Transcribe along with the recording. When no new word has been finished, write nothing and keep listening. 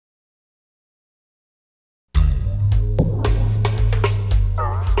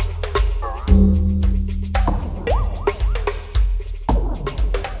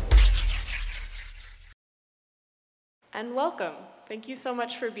and welcome. Thank you so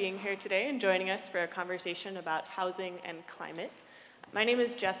much for being here today and joining us for a conversation about housing and climate. My name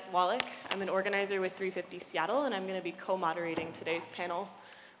is Jess Wallach. I'm an organizer with 350 Seattle, and I'm going to be co-moderating today's panel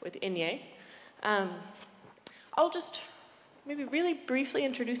with Inye. I'll just maybe really briefly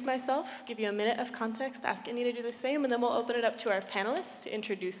introduce myself, give you a minute of context, ask Inye to do the same, and then we'll open it up to our panelists to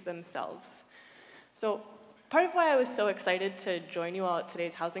introduce themselves. So part of why I was so excited to join you all at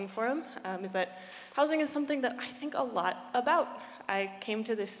today's Housing Forum is that housing is something that I think a lot about. I came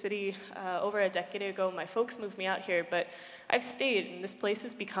to this city over a decade ago. My folks moved me out here, but I've stayed, and this place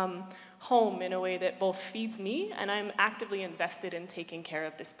has become home in a way that both feeds me, and I'm actively invested in taking care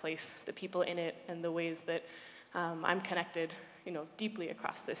of this place, the people in it, and the ways that I'm connected, deeply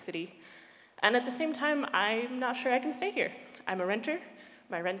across this city. And at the same time, I'm not sure I can stay here. I'm a renter.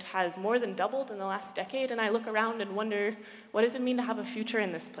 My rent has more than doubled in the last decade, and I look around and wonder, what does it mean to have a future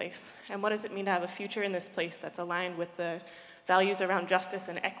in this place? And what does it mean to have a future in this place that's aligned with the values around justice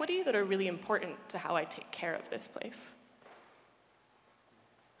and equity that are really important to how I take care of this place?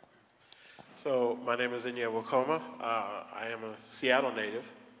 So my name is Inye Wakoma. I am a Seattle native.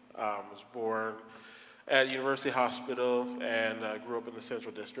 Was born at University Hospital and grew up in the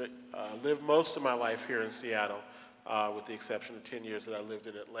Central District. Lived most of my life here in Seattle, with the exception of 10 years that I lived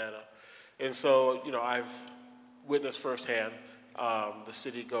in Atlanta. And so, I've witnessed firsthand the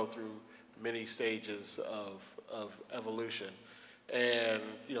city go through many stages of evolution. And,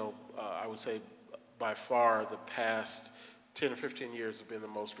 I would say by far the past 10 or 15 years have been the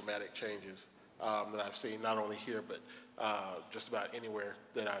most dramatic changes that I've seen, not only here, but just about anywhere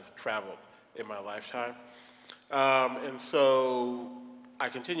that I've traveled in my lifetime. And so I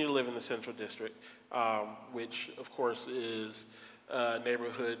continue to live in the Central District, which of course is a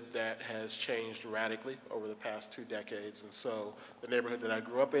neighborhood that has changed radically over the past 2 decades. And so the neighborhood that I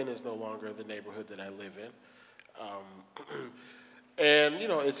grew up in is no longer the neighborhood that I live in. And,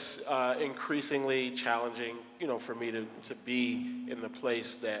 it's increasingly challenging, for me to be in the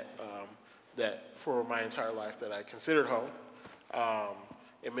place that, that for my entire life that I considered home.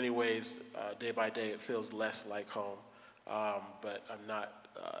 In many ways, day by day, it feels less like home, but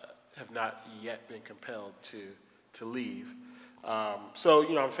have not yet been compelled to leave.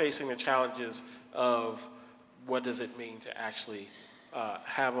 So, I'm facing the challenges of what does it mean to actually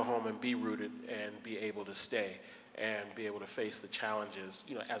have a home and be rooted and be able to stay and be able to face the challenges,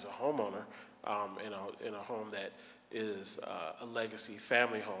 as a homeowner in a home that is a legacy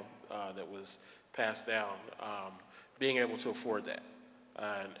family home that was passed down, being able to afford that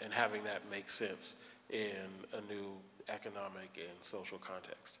and having that make sense in a new economic and social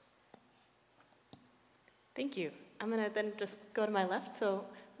context. Thank you. I'm going to then just go to my left. So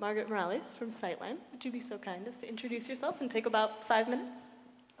Margaret Morales from Sightline, would you be so kind as to introduce yourself and take about 5 minutes?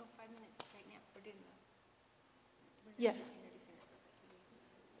 Oh, 5 minutes right now. We're doing Yes.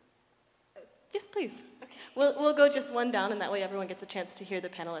 Yes, please. Okay. We'll go just one down, and that way everyone gets a chance to hear the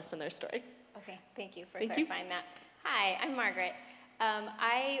panelists and their story. Okay, thank you for clarifying that. Hi, I'm Margaret.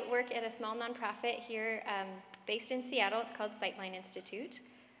 I work at a small nonprofit here based in Seattle. It's called Sightline Institute.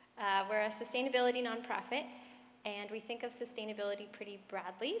 We're a sustainability nonprofit, and we think of sustainability pretty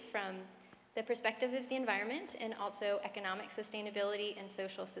broadly from the perspective of the environment and also economic sustainability and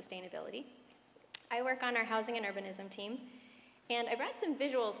social sustainability. I work on our housing and urbanism team, and I brought some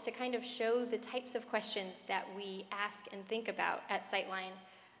visuals to kind of show the types of questions that we ask and think about at Sightline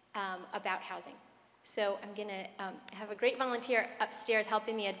about housing. So I'm going to have a great volunteer upstairs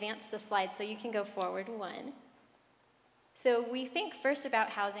helping me advance the slides, so you can go forward one. So we think first about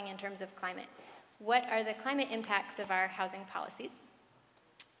housing in terms of climate. What are the climate impacts of our housing policies?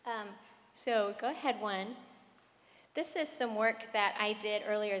 So go ahead one. This is some work that I did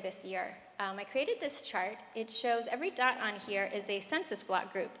earlier this year. I created this chart. It shows every dot on here is a census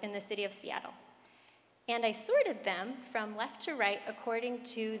block group in the city of Seattle. And I sorted them from left to right according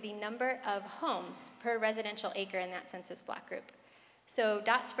to the number of homes per residential acre in that census block group. So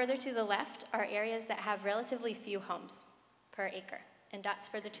dots further to the left are areas that have relatively few homes per acre, and dots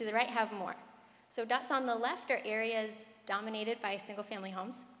further to the right have more. So dots on the left are areas dominated by single-family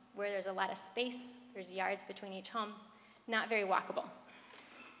homes, where there's a lot of space, there's yards between each home, not very walkable.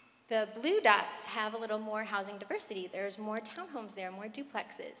 The blue dots have a little more housing diversity. There's more townhomes there, more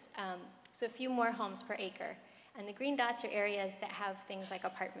duplexes, so a few more homes per acre. And the green dots are areas that have things like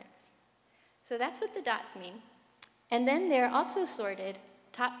apartments. So that's what the dots mean. And then they're also sorted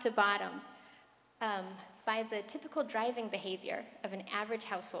top to bottom by the typical driving behavior of an average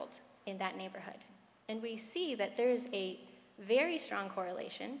household in that neighborhood. And we see that there's a very strong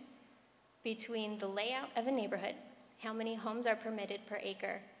correlation between the layout of a neighborhood, how many homes are permitted per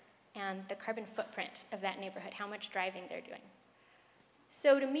acre, and the carbon footprint of that neighborhood, how much driving they're doing.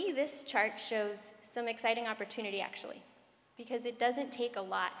 So to me, this chart shows some exciting opportunity, actually, because it doesn't take a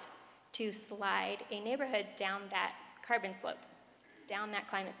lot to slide a neighborhood down that carbon slope, down that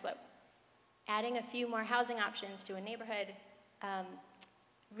climate slope. Adding a few more housing options to a neighborhood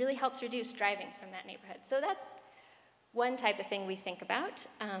really helps reduce driving from that neighborhood. So that's one type of thing we think about.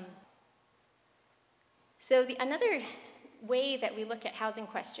 Another way that we look at housing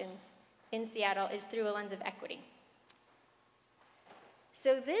questions in Seattle is through a lens of equity.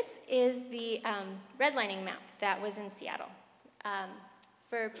 So this is the redlining map that was in Seattle.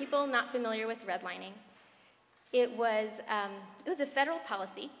 For people not familiar with redlining, it was a federal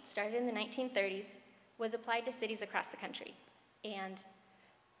policy, started in the 1930s, was applied to cities across the country. And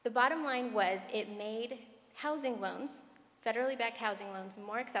the bottom line was it made housing loans, federally backed housing loans,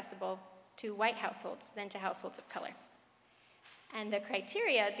 more accessible to white households than to households of color. And the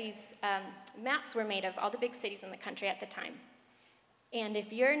criteria, these maps were made of all the big cities in the country at the time. And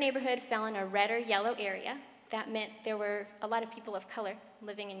if your neighborhood fell in a red or yellow area, that meant there were a lot of people of color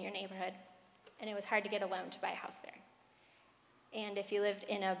living in your neighborhood, and it was hard to get a loan to buy a house there. And if you lived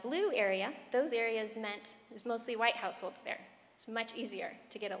in a blue area, those areas meant it was mostly white households there. It's much easier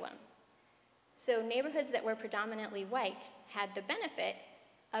to get a loan. So neighborhoods that were predominantly white had the benefit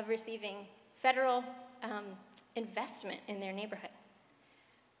of receiving federal investment in their neighborhood.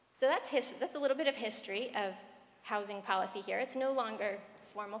 So that's a little bit of history of housing policy here. It's no longer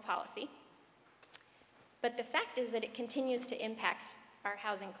formal policy. But the fact is that it continues to impact our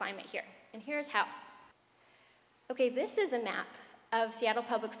housing climate here. And here's how. Okay, this is a map of Seattle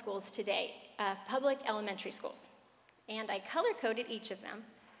Public Schools today, public elementary schools. And I color-coded each of them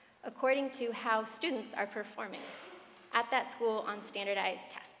according to how students are performing at that school on standardized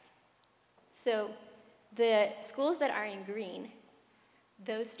tests. So the schools that are in green,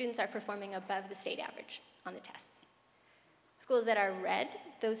 those students are performing above the state average on the tests. Schools that are red,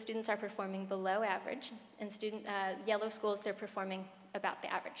 those students are performing below average, and yellow schools, they're performing about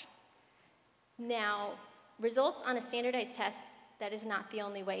the average. Now, results on a standardized test, that is not the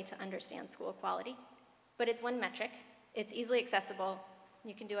only way to understand school quality, but it's one metric. It's easily accessible.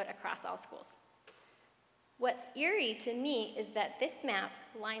 You can do it across all schools. What's eerie to me is that this map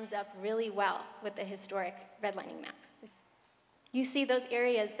lines up really well with the historic redlining map. You see those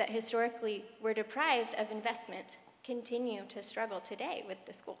areas that historically were deprived of investment continue to struggle today with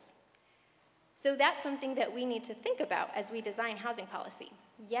the schools. So that's something that we need to think about as we design housing policy.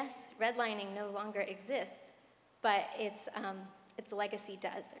 Yes, redlining no longer exists, but its legacy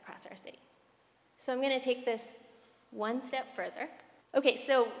does across our city. So I'm going to take this one step further. Okay,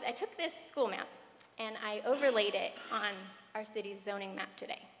 so I took this school map and I overlaid it on our city's zoning map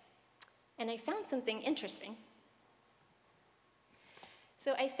today. And I found something interesting.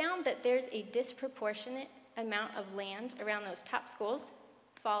 So I found that there's a disproportionate amount of land around those top schools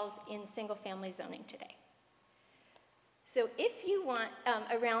falls in single-family zoning today. So if you want,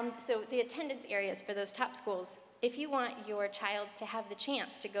 so the attendance areas for those top schools, if you want your child to have the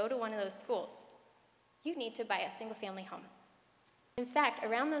chance to go to one of those schools, you need to buy a single-family home. In fact,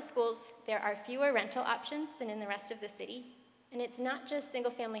 around those schools, there are fewer rental options than in the rest of the city, and it's not just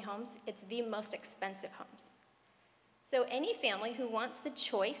single-family homes, it's the most expensive homes. So any family who wants the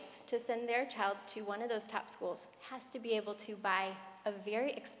choice to send their child to one of those top schools has to be able to buy a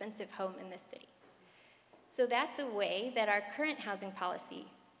very expensive home in this city. So that's a way that our current housing policy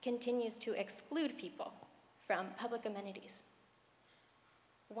continues to exclude people from public amenities.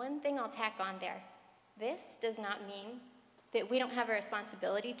 One thing I'll tack on there, this does not mean that we don't have a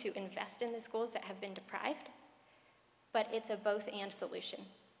responsibility to invest in the schools that have been deprived, but it's a both-and solution,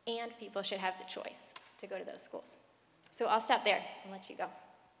 and people should have the choice to go to those schools. So I'll stop there and let you go.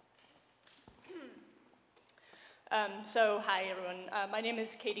 Hi everyone. My name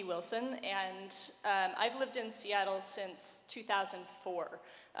is Katie Wilson, and I've lived in Seattle since 2004.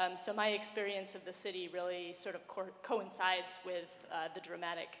 So my experience of the city really sort of coincides with the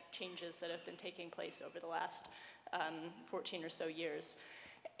dramatic changes that have been taking place over the last 14 or so years.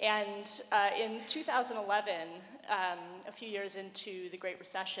 And in 2011, a few years into the Great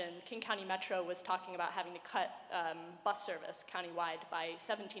Recession, King County Metro was talking about having to cut bus service countywide by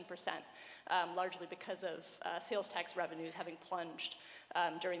 17%, largely because of sales tax revenues having plunged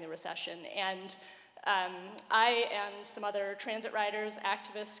during the recession. And I and some other transit riders,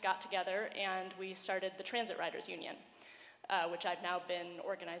 activists got together and we started the Transit Riders Union, which I've now been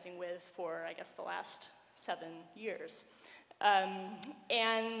organizing with for, I guess, the last 7 years.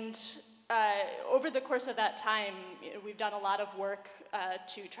 over the course of that time, we've done a lot of work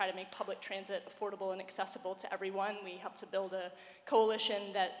to try to make public transit affordable and accessible to everyone. We helped to build a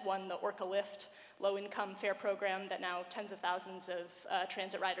coalition that won the Orca Lift low-income fare program that now tens of thousands of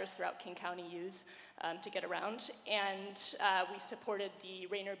transit riders throughout King County use to get around. And we supported the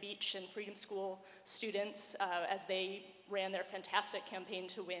Rainier Beach and Freedom School students as they ran their fantastic campaign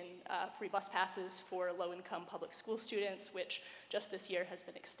to win free bus passes for low-income public school students, which just this year has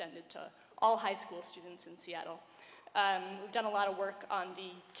been extended to all high school students in Seattle. We've done a lot of work on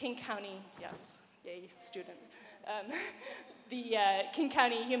the King County, yes, yay, students. The King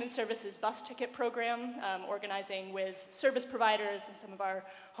County Human Services bus ticket program, organizing with service providers and some of our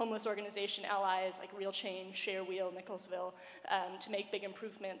homeless organization allies like Real Change, Share Wheel, Nicholsville, to make big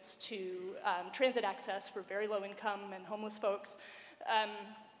improvements to transit access for very low income and homeless folks.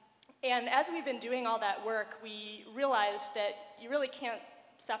 And as we've been doing all that work, we realized that you really can't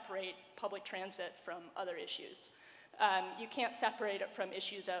separate public transit from other issues. You can't separate it from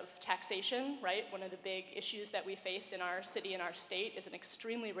issues of taxation, right? One of the big issues that we face in our city and our state is an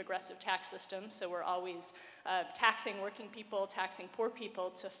extremely regressive tax system, so we're always taxing working people, taxing poor people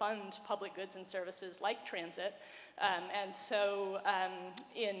to fund public goods and services like transit. And so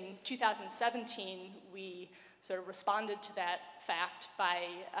in 2017, we sort of responded to that fact by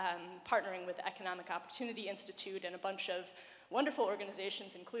partnering with the Economic Opportunity Institute and a bunch of wonderful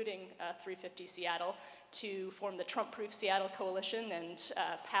organizations, including 350 Seattle, to form the Trump-Proof Seattle Coalition and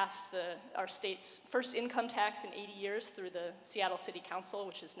passed our state's first income tax in 80 years through the Seattle City Council,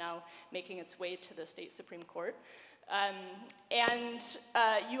 which is now making its way to the state Supreme Court. And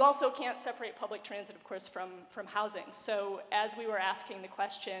you also can't separate public transit, of course, from housing. So as we were asking the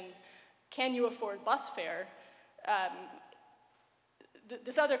question, can you afford bus fare?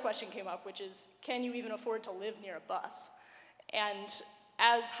 This other question came up, which is, can you even afford to live near a bus? And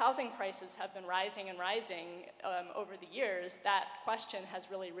as housing prices have been rising and rising over the years, that question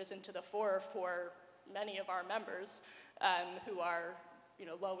has really risen to the fore for many of our members who are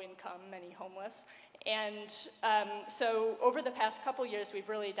low income, many homeless. And so over the past couple years, we've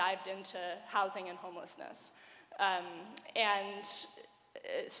really dived into housing and homelessness. And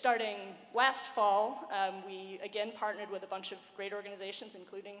starting last fall, we again partnered with a bunch of great organizations,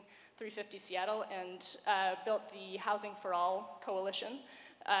 including 350 Seattle, and built the Housing for All Coalition,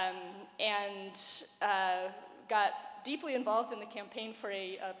 and got deeply involved in the campaign for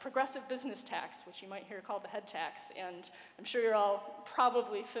a progressive business tax, which you might hear called the head tax. And I'm sure you're all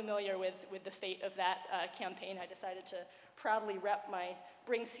probably familiar with the fate of that campaign. I decided to proudly rep my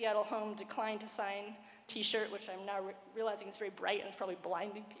Bring Seattle Home, Decline to Sign t-shirt, which I'm now realizing is very bright and it's probably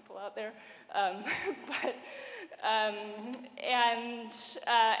blinding people out there. And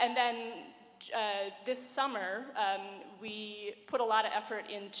then this summer, we put a lot of effort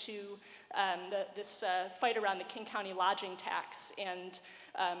into this fight around the King County lodging tax, and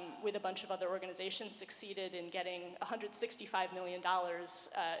with a bunch of other organizations succeeded in getting $165 million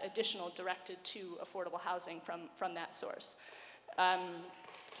additional directed to affordable housing from that source. Yeah.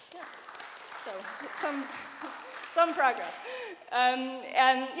 So some progress,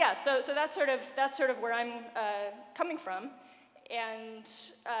 and yeah. So that's sort of where I'm coming from, and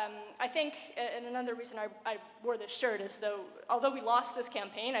I think, and another reason I wore this shirt is although we lost this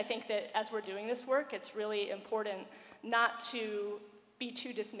campaign, I think that as we're doing this work, it's really important not to be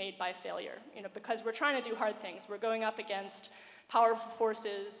too dismayed by failure, because we're trying to do hard things. We're going up against powerful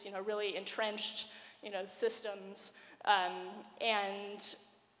forces, really entrenched, systems, and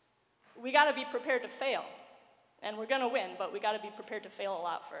we got to be prepared to fail, and we're going to win, but we got to be prepared to fail a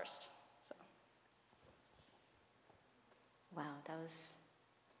lot first. So. Wow, that was,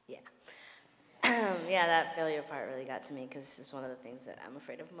 yeah. Yeah, that failure part really got to me because it's one of the things that I'm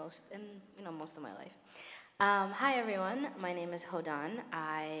afraid of most in most of my life. Hi everyone, my name is Hodan.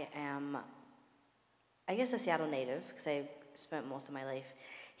 I am, I guess, a Seattle native because I spent most of my life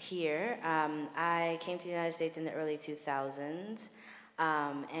here. I came to the United States in the early 2000s.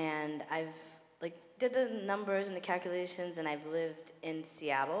 And I've did the numbers and the calculations, and I've lived in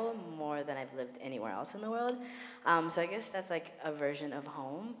Seattle more than I've lived anywhere else in the world. So I guess that's like a version of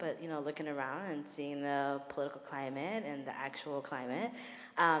home, but looking around and seeing the political climate and the actual climate,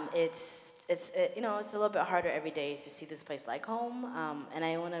 it's a little bit harder every day to see this place like home. And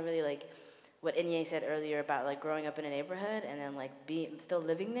I want to really what Inye said earlier about growing up in a neighborhood and then still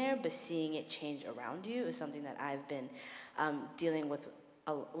living there, but seeing it change around you is something that I've been dealing with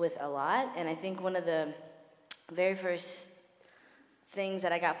a lot. And I think one of the very first things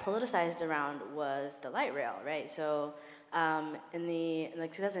that I got politicized around was the light rail, right? So in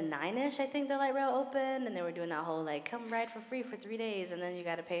like 2009-ish, I think the light rail opened, and they were doing that whole like, come ride for free for 3 days, and then you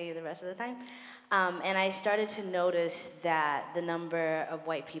got to pay the rest of the time. And I started to notice that the number of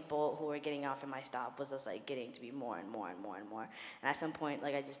white people who were getting off at my stop was just like getting to be more and more and more and more. And at some point,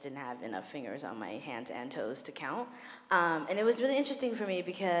 like I just didn't have enough fingers on my hands and toes to count. And it was really interesting for me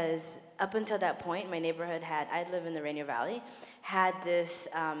because up until that point, my neighborhood I live in the Rainier Valley, had this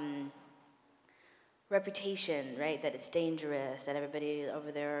reputation, right, that it's dangerous, that everybody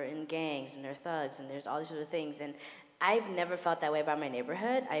over there are in gangs and they're thugs and there's all these sort of things. And I've never felt that way about my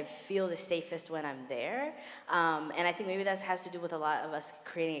neighborhood. I feel the safest when I'm there. And I think maybe that has to do with a lot of us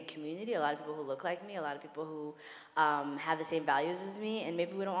creating a community, a lot of people who look like me, a lot of people who have the same values as me, and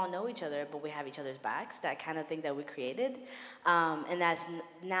maybe we don't all know each other, but we have each other's backs, that kind of thing that we created. And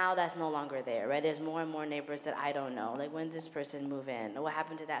that's no longer there, right? There's more and more neighbors that I don't know. Like, when did this person move in? Or what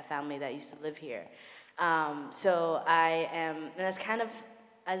happened to that family that used to live here? So and that's kind of,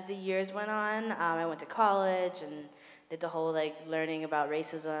 as the years went on, I went to college and did the whole like learning about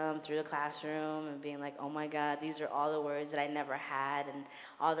racism through the classroom and being like, oh my God, these are all the words that I never had, and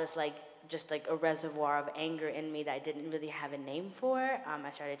all this like, just like a reservoir of anger in me that I didn't really have a name for.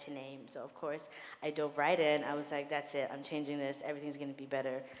 I started to name. So of course I dove right in. I was like, that's it, I'm changing this, everything's gonna be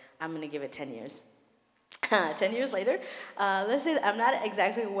better. I'm gonna give it 10 years. 10 years later, let's say I'm not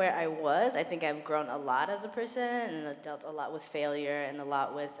exactly where I was. I think I've grown a lot as a person, and I've dealt a lot with failure and a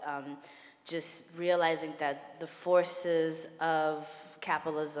lot with just realizing that the forces of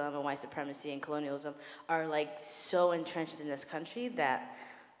capitalism and white supremacy and colonialism are like so entrenched in this country that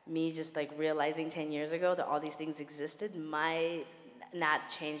me just like realizing 10 years ago that all these things existed might not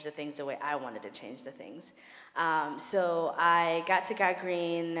change the things the way I wanted to change the things. So I got to Got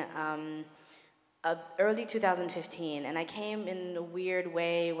Green early 2015, and I came in a weird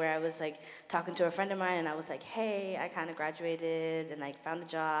way where I was like talking to a friend of mine, and I was like, hey, I kind of graduated and I found a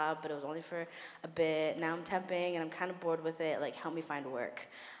job, but it was only for a bit. Now I'm temping and I'm kind of bored with it, like help me find work.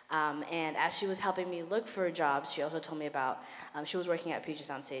 And as she was helping me look for jobs, she also told me about, she was working at Puget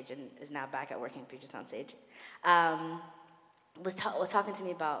Sound Sage and is now back at working at Puget Sound Sage. Was talking to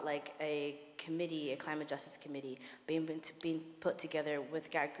me about like a committee, a climate justice committee, being put together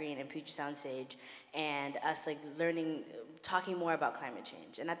with Got Green and Puget Sound Sage, and us like talking more about climate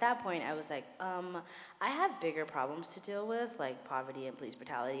change. And at that point, I was like, I have bigger problems to deal with, like poverty and police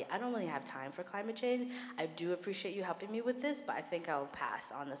brutality. I don't really have time for climate change. I do appreciate you helping me with this, but I think I'll pass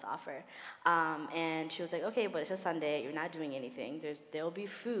on this offer. And she was like, okay, but it's a Sunday, you're not doing anything. There'll be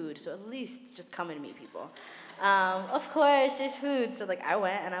food, so at least just come and meet people. Of course, there's food. So like I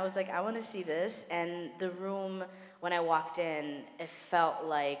went and I was like, I want to see this. And the room, when I walked in, it felt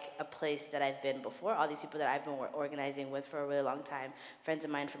like a place that I've been before. All these people that I've been organizing with for a really long time, friends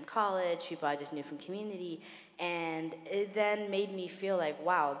of mine from college, people I just knew from community. And it then made me feel like,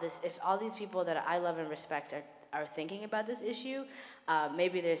 wow, if all these people that I love and respect are thinking about this issue,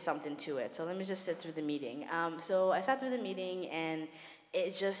 maybe there's something to it. So let me just sit through the meeting. So I sat through the meeting, and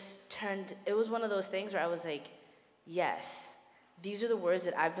it was one of those things where I was like, yes, these are the words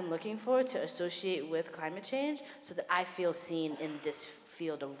that I've been looking for to associate with climate change so that I feel seen in this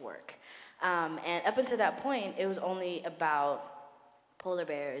field of work. And up until that point, it was only about polar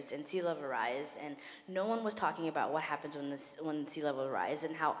bears and sea level rise, and no one was talking about what happens when sea level rise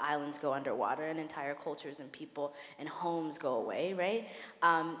and how islands go underwater and entire cultures and people and homes go away, right?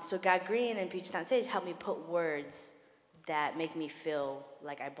 So Got Green and Puget Sound Sage helped me put words that make me feel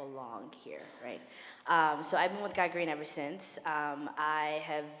like I belong here, right? So I've been with Got Green ever since.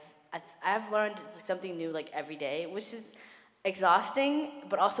 I've learned something new like every day, which is exhausting,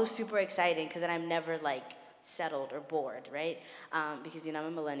 but also super exciting, because then I'm never like settled or bored, right? Because I'm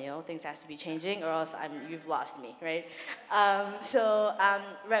a millennial, things have to be changing, or else you've lost me, right?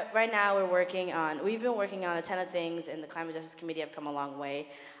 Right now we've been working on a ton of things, and the Climate Justice Committee have come a long way.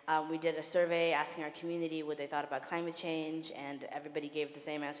 We did a survey asking our community what they thought about climate change, and everybody gave the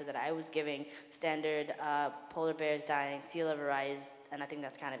same answer that I was giving: standard, polar bears dying, sea level rise, and I think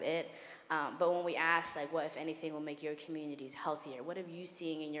that's kind of it. But when we asked, like, what, if anything, will make your communities healthier? What are you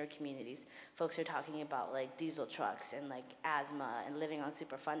seeing in your communities? Folks are talking about, like, diesel trucks and, like, asthma and living on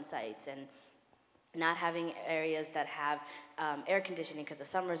Superfund sites and not having areas that have air conditioning because the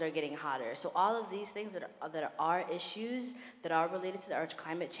summers are getting hotter. So all of these things that are issues that are related to our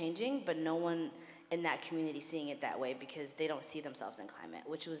climate changing, but no one in that community seeing it that way because they don't see themselves in climate,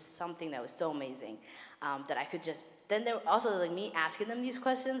 which was something that was so amazing that I could just, then there also like me asking them these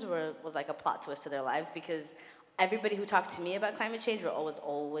questions was like a plot twist to their life, because everybody who talked to me about climate change were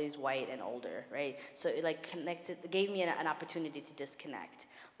always white and older, right? So it like gave me an opportunity to disconnect.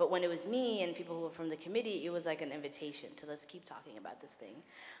 But when it was me and people who were from the committee, it was like an invitation to let's keep talking about this thing.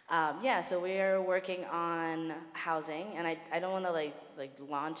 Yeah, so we're working on housing, and I don't want to like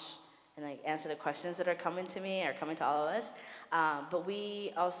launch and like answer the questions that are coming to me or coming to all of us, but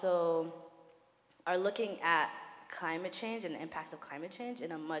we also are looking at climate change and the impacts of climate change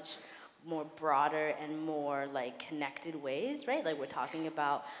in a much more broader and more like connected ways, right? Like we're talking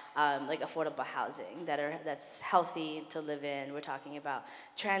about like affordable housing that's healthy to live in. We're talking about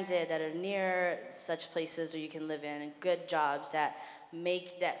transit that are near such places where you can live in, and good jobs that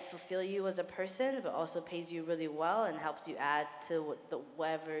fulfill you as a person, but also pays you really well and helps you add to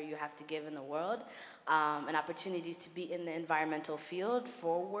whatever you have to give in the world. And opportunities to be in the environmental field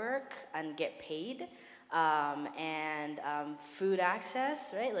for work and get paid. And food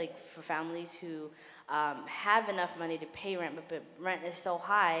access, right? Like for families who have enough money to pay rent, but rent is so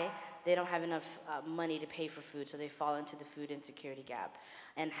high, they don't have enough money to pay for food, so they fall into the food insecurity gap.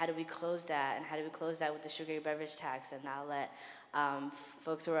 And how do we close that? And how do we close that with the sugary beverage tax and not let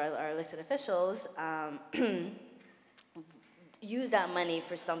folks who are elected officials use that money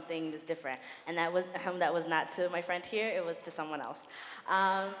for something that's different? And that was not to my friend here, it was to someone else.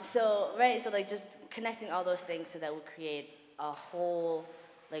 So like just connecting all those things so that we create a whole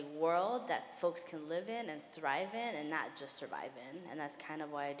like world that folks can live in and thrive in and not just survive in. And that's kind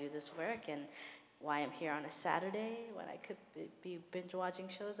of why I do this work and why I'm here on a Saturday when I could be binge watching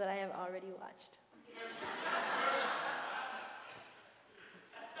shows that I have already watched.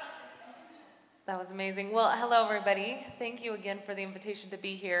 That was amazing. Well, hello, everybody. Thank you again for the invitation to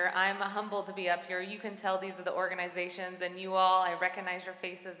be here. I'm humbled to be up here. You can tell these are the organizations, and you all, I recognize your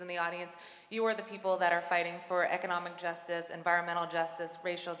faces in the audience. You are the people that are fighting for economic justice, environmental justice,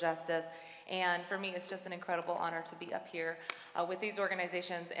 racial justice, and for me, it's just an incredible honor to be up here with these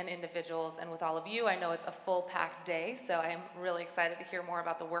organizations and individuals, and with all of you. I know it's a full-packed day, so I'm really excited to hear more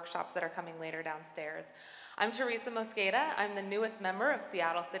about the workshops that are coming later downstairs. I'm Teresa Mosqueda. I'm the newest member of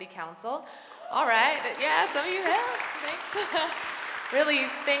Seattle City Council. All right, yeah, some of you have, thanks. Really,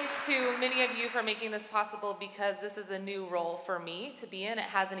 thanks to many of you for making this possible, because this is a new role for me to be in. It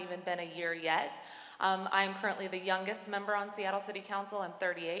hasn't even been a year yet. I'm currently the youngest member on Seattle City Council. I'm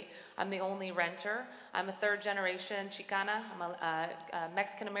 38. I'm the only renter. I'm a third generation Chicana. I'm a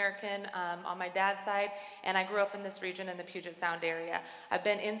Mexican-American on my dad's side, and I grew up in this region in the Puget Sound area. I've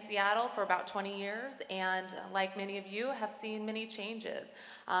been in Seattle for about 20 years, and like many of you, have seen many changes.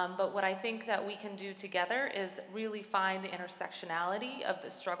 But what I think that we can do together is really find the intersectionality of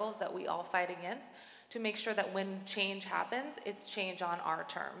the struggles that we all fight against to make sure that when change happens, it's change on our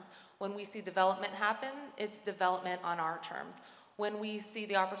terms. When we see development happen, it's development on our terms. When we see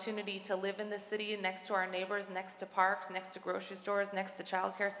the opportunity to live in the city next to our neighbors, next to parks, next to grocery stores, next to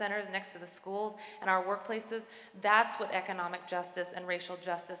childcare centers, next to the schools and our workplaces, that's what economic justice and racial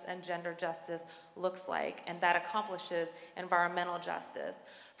justice and gender justice looks like, and that accomplishes environmental justice.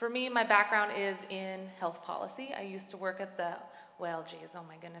 For me, my background is in health policy. I used to work at the, well, geez, oh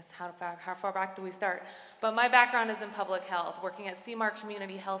my goodness, how far back do we start? But my background is in public health, working at CMAR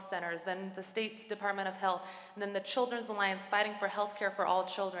Community Health Centers, then the state's Department of Health, and then the Children's Alliance fighting for health care for all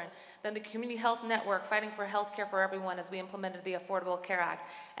children, then the Community Health Network fighting for health care for everyone as we implemented the Affordable Care Act,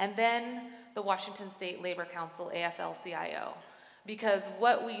 and then the Washington State Labor Council, AFL-CIO. Because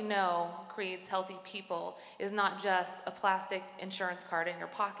what we know creates healthy people is not just a plastic insurance card in your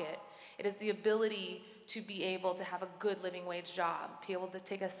pocket. It is the ability to be able to have a good living wage job, be able to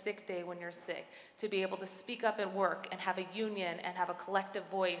take a sick day when you're sick, to be able to speak up at work and have a union and have a collective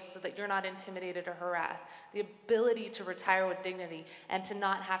voice so that you're not intimidated or harassed, the ability to retire with dignity and to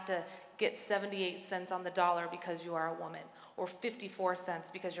not have to get 78 cents on the dollar because you are a woman, or 54 cents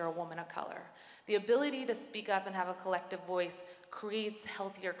because you're a woman of color. The ability to speak up and have a collective voice creates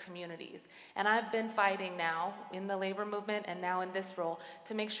healthier communities. And I've been fighting now in the labor movement and now in this role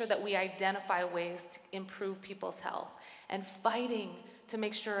to make sure that we identify ways to improve people's health, and fighting to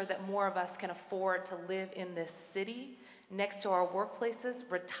make sure that more of us can afford to live in this city next to our workplaces,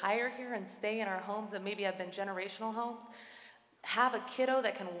 retire here and stay in our homes that maybe have been generational homes, have a kiddo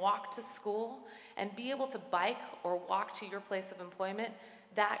that can walk to school and be able to bike or walk to your place of employment.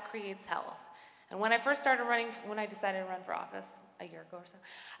 That creates health. And when I first started running, when I decided to run for office a year ago or so,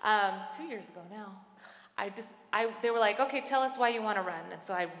 2 years ago now, they were like, okay, tell us why you want to run. And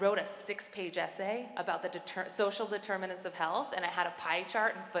so I wrote a 6-page essay about the social determinants of health, and I had a pie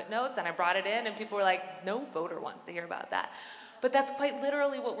chart and footnotes, and I brought it in, and people were like, no voter wants to hear about that. But that's quite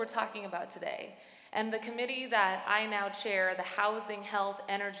literally what we're talking about today. And the committee that I now chair, the Housing, Health,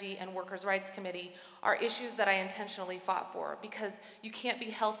 Energy, and Workers' Rights Committee, are issues that I intentionally fought for, because you can't be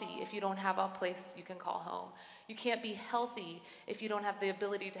healthy if you don't have a place you can call home. You can't be healthy if you don't have the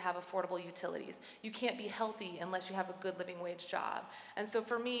ability to have affordable utilities. You can't be healthy unless you have a good living wage job. And so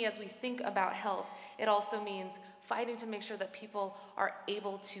for me, as we think about health, it also means fighting to make sure that people are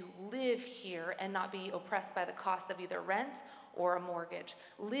able to live here and not be oppressed by the cost of either rent or a mortgage.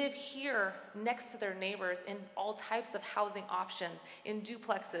 Live here next to their neighbors in all types of housing options, in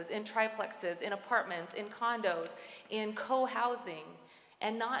duplexes, in triplexes, in apartments, in condos, in co-housing,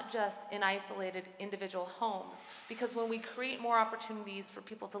 and not just in isolated individual homes. Because when we create more opportunities for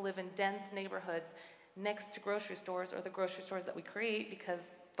people to live in dense neighborhoods next to grocery stores, or the grocery stores that we create because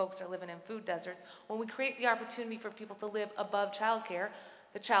folks are living in food deserts, when we create the opportunity for people to live above childcare,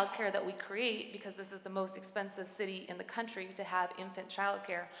 the childcare that we create, because this is the most expensive city in the country to have infant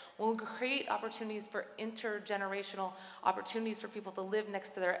childcare, when we create opportunities for intergenerational opportunities for people to live next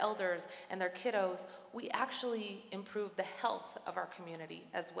to their elders and their kiddos, we actually improve the health of our community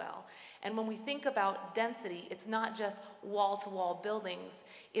as well. And when we think about density, it's not just wall-to-wall buildings,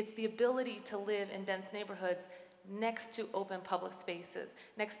 it's the ability to live in dense neighborhoods next to open public spaces,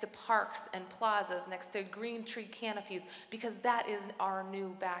 next to parks and plazas, next to green tree canopies, because that is our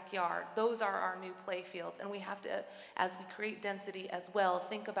new backyard. Those are our new play fields, and we have to, as we create density as well,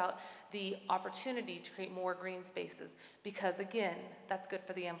 think about the opportunity to create more green spaces, because again, that's good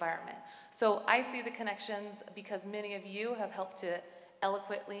for the environment. So I see the connections because many of you have helped to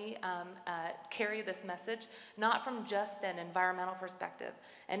eloquently carry this message, not from just an environmental perspective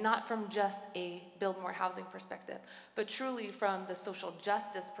and not from just a build more housing perspective, but truly from the social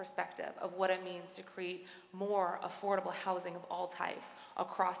justice perspective of what it means to create more affordable housing of all types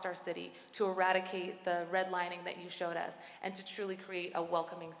across our city, to eradicate the redlining that you showed us, and to truly create a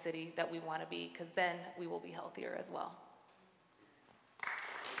welcoming city that we want to be, because then we will be healthier as well.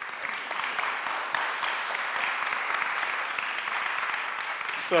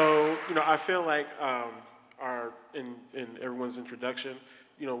 So, I feel like in everyone's introduction,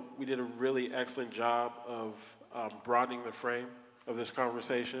 we did a really excellent job of broadening the frame of this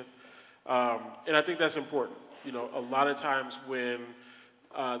conversation. And I think that's important. A lot of times when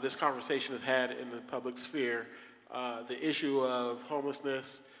this conversation is had in the public sphere, the issue of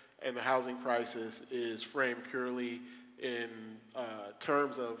homelessness and the housing crisis is framed purely in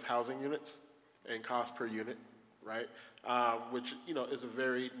terms of housing units and cost per unit, right? Which is a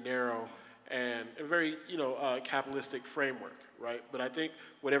very narrow and a very capitalistic framework, right? But I think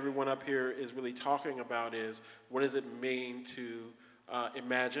what everyone up here is really talking about is what does it mean to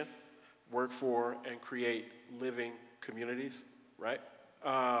imagine, work for, and create living communities, right?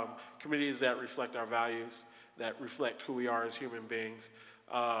 Communities that reflect our values, that reflect who we are as human beings,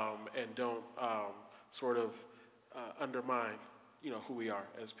 and don't undermine who we are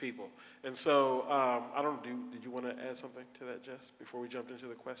as people. And so, I don't know, did you want to add something to that, Jess, before we jumped into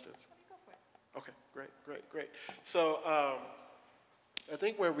the questions? Go for it. Okay, great. So, I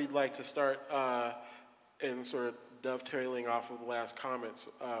think where we'd like to start, and sort of dovetailing off of the last comments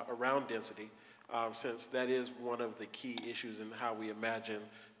around density, since that is one of the key issues in how we imagine,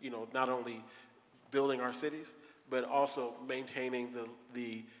 not only building our cities, but also maintaining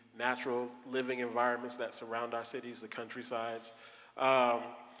the natural living environments that surround our cities, the countrysides.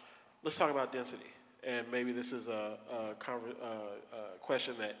 Let's talk about density. And maybe this is a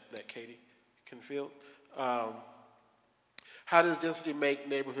question that Katie can field. How does density make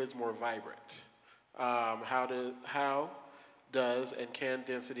neighborhoods more vibrant? How does and can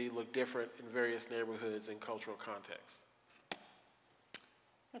density look different in various neighborhoods and cultural contexts?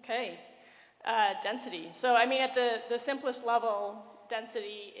 Okay, density. So I mean, at the simplest level,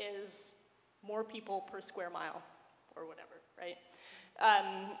 density is more people per square mile, or whatever, right?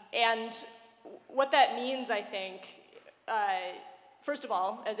 And what that means, I think, first of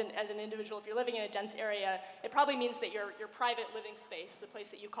all, as an individual, if you're living in a dense area, it probably means that your private living space, the place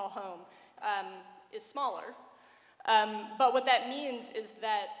that you call home, is smaller. But what that means is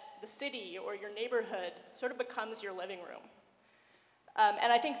that the city or your neighborhood sort of becomes your living room.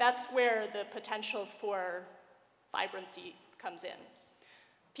 And I think that's where the potential for vibrancy comes in.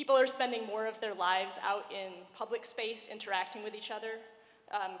 People are spending more of their lives out in public space, interacting with each other,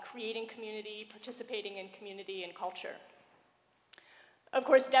 creating community, participating in community and culture. Of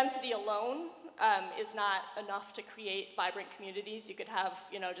course, density alone is not enough to create vibrant communities. You could have,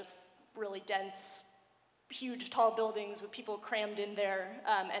 just really dense huge tall buildings with people crammed in there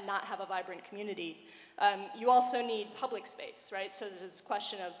and not have a vibrant community. You also need public space, right? So there's this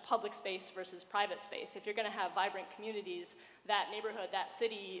question of public space versus private space. If you're gonna have vibrant communities, that neighborhood, that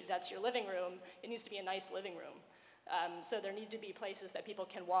city, that's your living room, it needs to be a nice living room. So there need to be places that people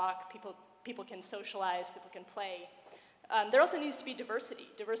can walk, people can socialize, people can play. There also needs to be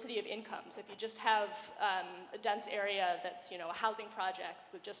diversity of incomes. If you just have a dense area that's, you know, a housing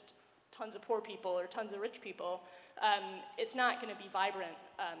project with just tons of poor people or tons of rich people, it's not going to be vibrant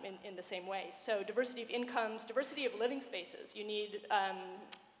in the same way. So diversity of incomes, diversity of living spaces. You need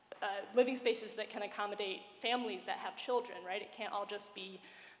living spaces that can accommodate families that have children, right? It can't all just be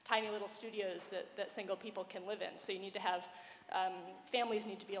tiny little studios that single people can live in. So you need to have, families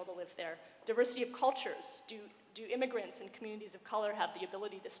need to be able to live there. Diversity of cultures. Do immigrants and communities of color have the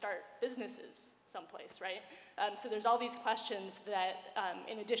ability to start businesses someplace, right? So there's all these questions that,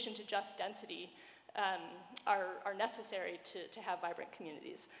 in addition to just density, are necessary to have vibrant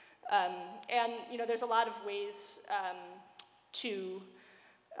communities. And you know, there's a lot of ways to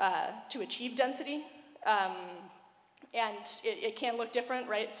achieve density. And it can look different,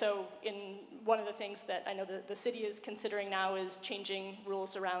 right? So one of the things that I know the city is considering now is changing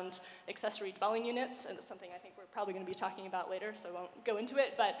rules around accessory dwelling units, and it's something I think we're probably going to be talking about later, so I won't go into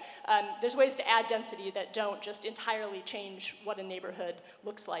it, but there's ways to add density that don't just entirely change what a neighborhood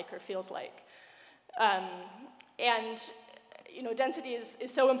looks like or feels like. And you know, density is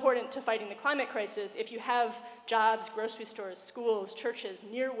so important to fighting the climate crisis. If you have jobs, grocery stores, schools, churches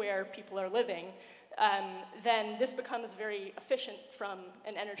near where people are living, then this becomes very efficient from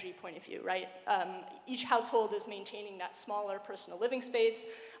an energy point of view, right? Each household is maintaining that smaller personal living space,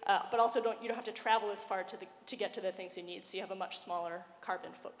 but also you don't have to travel as far to get to the things you need, so you have a much smaller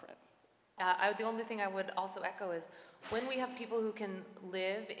carbon footprint. The only thing I would also echo is when we have people who can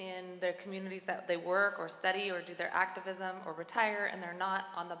live in their communities that they work or study or do their activism or retire and they're not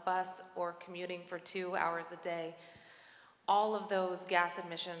on the bus or commuting for 2 hours a day, all of those gas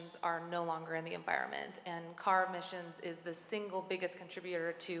emissions are no longer in the environment, and car emissions is the single biggest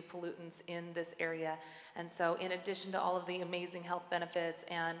contributor to pollutants in this area. And so in addition to all of the amazing health benefits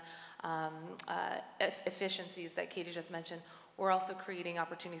and efficiencies that Katie just mentioned, we're also creating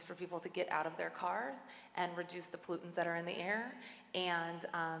opportunities for people to get out of their cars and reduce the pollutants that are in the air and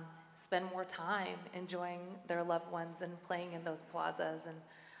spend more time enjoying their loved ones and playing in those plazas and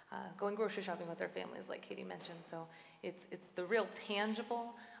going grocery shopping with their families, like Katie mentioned. So it's the real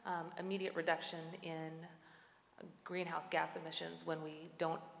tangible, immediate reduction in greenhouse gas emissions when we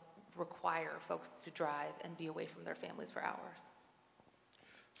don't require folks to drive and be away from their families for hours.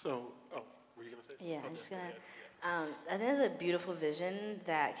 So, were you going to say something? Yeah, I'm just gonna. I think it's a beautiful vision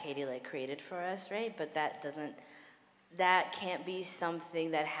that Katie created for us, right? But that can't be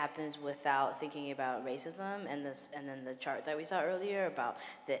something that happens without thinking about racism and then the chart that we saw earlier about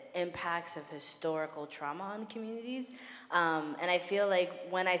the impacts of historical trauma on communities. And I feel like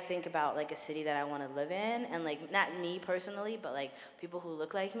when I think about a city that I want to live in, and not me personally, but people who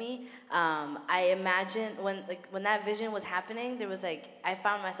look like me, I imagine when that vision was happening, there was I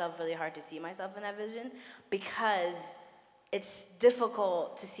found myself really hard to see myself in that vision because it's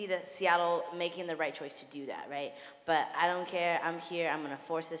difficult to see Seattle making the right choice to do that, right? But I don't care. I'm here. I'm going to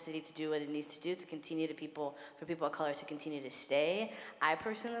force the city to do what it needs to do to continue for people of color to continue to stay. I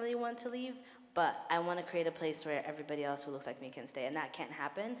personally want to leave, but I want to create a place where everybody else who looks like me can stay, and that can't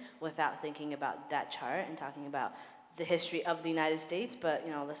happen without thinking about that chart and talking about the history of the United States. But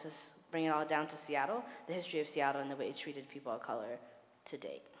let's just bring it all down to Seattle, the history of Seattle and the way it treated people of color to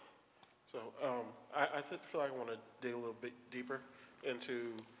date. So I feel like I want to dig a little bit deeper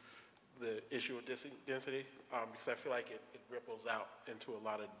into the issue of density because I feel like it ripples out into a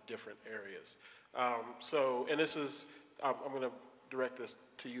lot of different areas. And this is, I'm going to direct this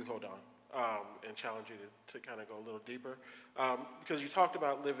to you, Hodan, and challenge you to kind of go a little deeper. Because you talked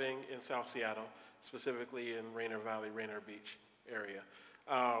about living in South Seattle, specifically in Rainier Valley, Rainier Beach area,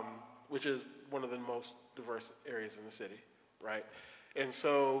 which is one of the most diverse areas in the city, right? And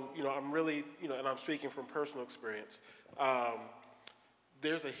so, I'm really, and I'm speaking from personal experience,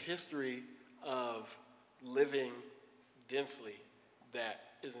 there's a history of living densely that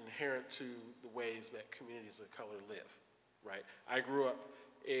is inherent to the ways that communities of color live, right? I grew up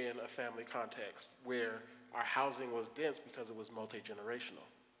in a family context where our housing was dense because it was multi-generational,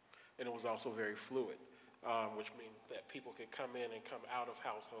 and it was also very fluid, which means that people could come in and come out of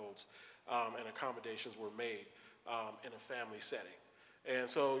households, and accommodations were made in a family setting. And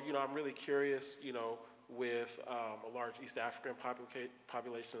so, I'm really curious, with a large East African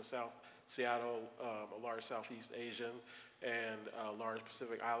population in South Seattle, a large Southeast Asian, and a large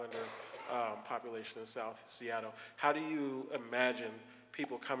Pacific Islander population in South Seattle. How do you imagine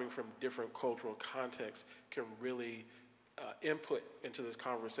people coming from different cultural contexts can really input into this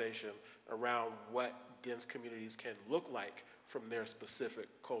conversation around what dense communities can look like from their specific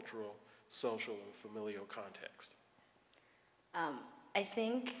cultural, social, and familial context? I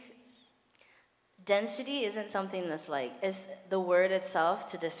think density isn't something that's like, the word itself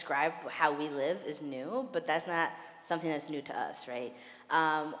to describe how we live is new, but that's not something that's new to us, right?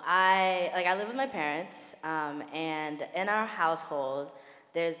 I live with my parents, and in our household,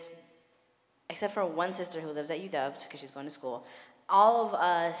 there's, except for one sister who lives at UW because she's going to school, all of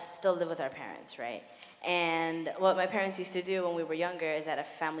us still live with our parents, right? And what my parents used to do when we were younger is that a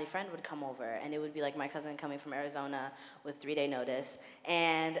family friend would come over, and it would be like my cousin coming from Arizona with 3-day notice,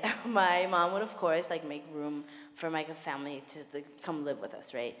 and my mom would, of course, like make room for my family to like, come live with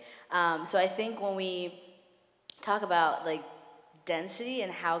us, right? So I think when we talk about like density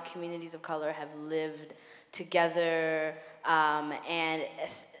and how communities of color have lived together, and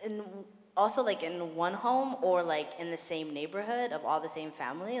also like in one home or like in the same neighborhood of all the same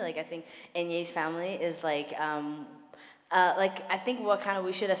family. Like I think Enye's family is like I think what kind of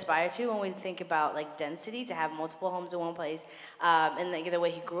we should aspire to when we think about like density, to have multiple homes in one place, and like the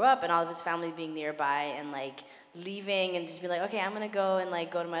way he grew up and all of his family being nearby and like leaving and just be like, okay, I'm gonna go and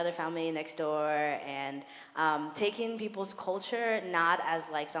like go to my other family next door, and taking people's culture not as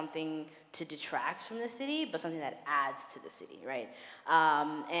like something to detract from the city, but something that adds to the city, right?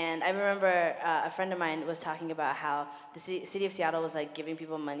 And I remember a friend of mine was talking about how the city of Seattle was like giving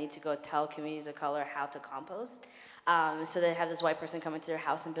people money to go tell communities of color how to compost. So they have this white person come into their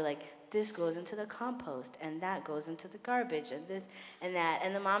house and be like, this goes into the compost, and that goes into the garbage, and this and that.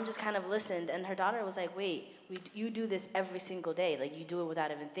 And the mom just kind of listened, and her daughter was like, wait, you do this every single day. Like, you do it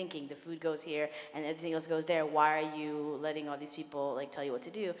without even thinking. The food goes here, and everything else goes there. Why are you letting all these people, like, tell you what to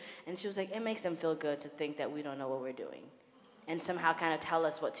do? And she was like, it makes them feel good to think that we don't know what we're doing, and somehow kind of tell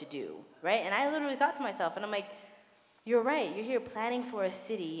us what to do, right? And I literally thought to myself, and I'm like, you're right. You're here planning for a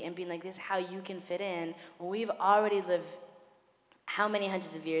city and being like, this is how you can fit in, when we've already lived how many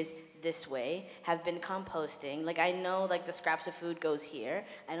hundreds of years this way, have been composting. Like, I know, like, the scraps of food goes here.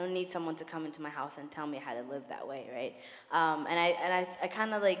 I don't need someone to come into my house and tell me how to live that way, right? And I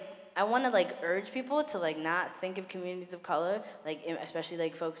kind of, like, I want to, like, urge people to, like, not think of communities of color, like, especially,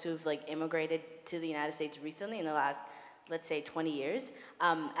 like, folks who've, like, immigrated to the United States recently in the last, let's say, 20 years,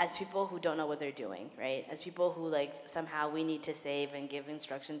 as people who don't know what they're doing, right? As people who, like, somehow we need to save and give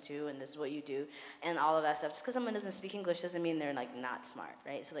instruction to, and this is what you do, and all of that stuff. Just because someone doesn't speak English doesn't mean they're, like, not smart,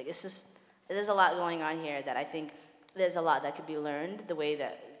 right? So, like, it's just, there's a lot going on here that I think there's a lot that could be learned, the way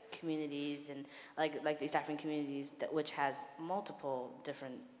that communities and, like the East African communities, which has multiple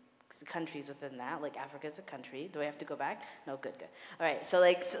different countries within that, like Africa's a country. Do I have to go back? No, good. All right, so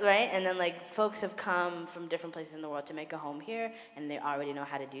like, right, and then like folks have come from different places in the world to make a home here, and they already know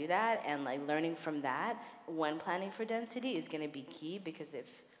how to do that, and like learning from that when planning for density is gonna be key, because if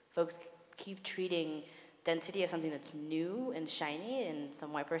folks keep treating density as something that's new and shiny and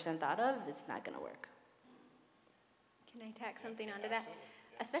some white person thought of, it's not gonna work. Can I tack something onto that?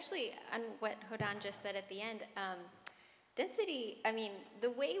 Especially on what Hodan just said at the end. Density, I mean, the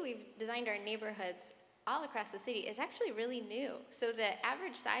way we've designed our neighborhoods all across the city is actually really new. So the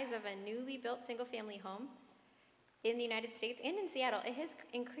average size of a newly built single-family home in the United States and in Seattle, it has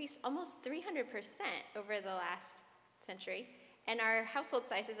increased almost 300% over the last century, and our household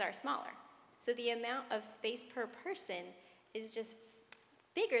sizes are smaller. So the amount of space per person is just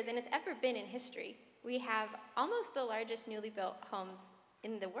bigger than it's ever been in history. We have almost the largest newly built homes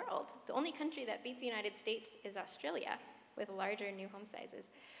in the world. The only country that beats the United States is Australia, with larger new home sizes.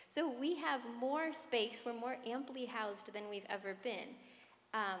 So we have more space, we're more amply housed than we've ever been.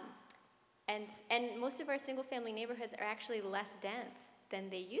 And most of our single family neighborhoods are actually less dense than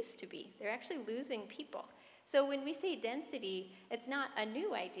they used to be. They're actually losing people. So when we say density, it's not a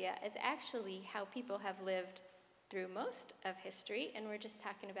new idea, it's actually how people have lived through most of history, and we're just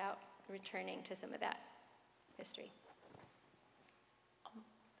talking about returning to some of that history.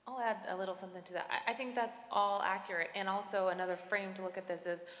 I'll add a little something to that. I think that's all accurate, and also another frame to look at this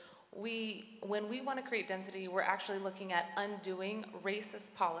is when we want to create density, we're actually looking at undoing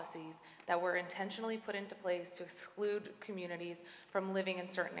racist policies that were intentionally put into place to exclude communities from living in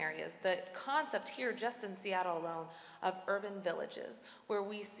certain areas. The concept here, just in Seattle alone, of urban villages, where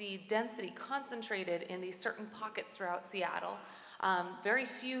we see density concentrated in these certain pockets throughout Seattle. Very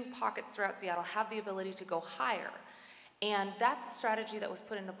few pockets throughout Seattle have the ability to go higher. And that's a strategy that was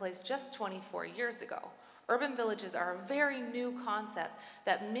put into place just 24 years ago. Urban villages are a very new concept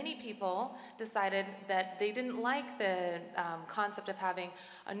that many people decided that they didn't like the concept of having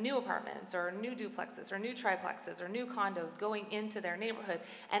new apartments or new duplexes or new triplexes or new condos going into their neighborhood,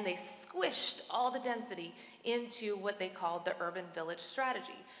 and they squished all the density into what they called the urban village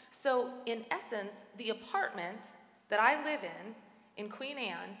strategy. So in essence, the apartment that I live in Queen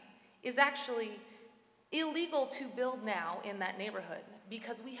Anne, is actually illegal to build now in that neighborhood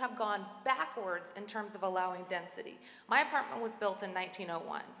because we have gone backwards in terms of allowing density. My apartment was built in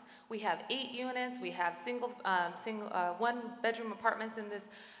 1901. We have 8 units, we have one-bedroom apartments in this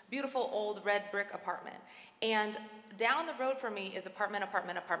beautiful old red brick apartment. And down the road from me is apartment,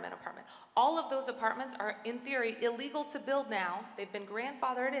 apartment, apartment, apartment. All of those apartments are, in theory, illegal to build now. They've been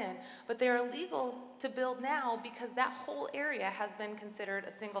grandfathered in, but they're illegal to build now because that whole area has been considered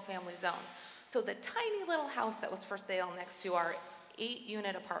a single-family zone. So the tiny little house that was for sale next to our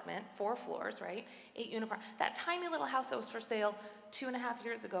 8-unit apartment, 4 floors, right? 8-unit apartment, that tiny little house that was for sale 2.5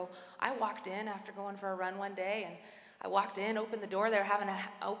 years ago, I walked in after going for a run one day, and I walked in, opened the door, they were having an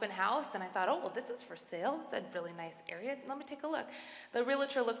open house, and I thought, oh, well, this is for sale. It's a really nice area. Let me take a look. The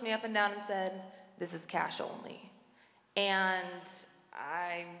realtor looked me up and down and said, this is cash only. And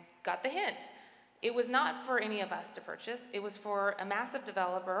I got the hint. It was not for any of us to purchase. It was for a massive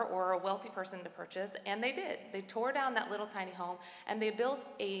developer or a wealthy person to purchase, and they did. They tore down that little tiny home, and they built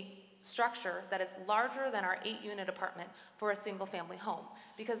a structure that is larger than our 8-unit apartment for a single-family home,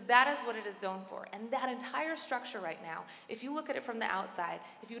 because that is what it is zoned for. And that entire structure right now, if you look at it from the outside,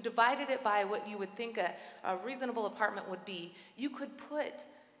 if you divided it by what you would think a reasonable apartment would be, you could put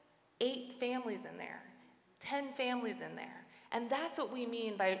 8 families in there, 10 families in there. And that's what we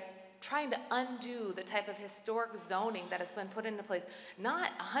mean by trying to undo the type of historic zoning that has been put into place,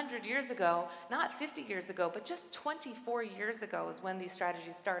 not 100 years ago, not 50 years ago, but just 24 years ago is when these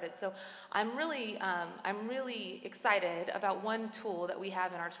strategies started. So I'm really excited about one tool that we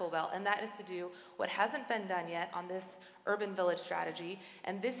have in our tool belt, and that is to do what hasn't been done yet on this urban village strategy.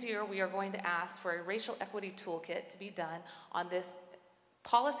 And this year we are going to ask for a racial equity toolkit to be done on this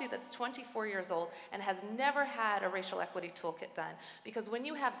policy that's 24 years old and has never had a racial equity toolkit done. Because when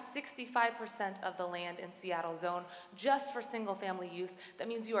you have 65% of the land in Seattle zone just for single family use, that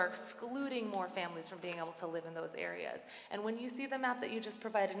means you are excluding more families from being able to live in those areas. And when you see the map that you just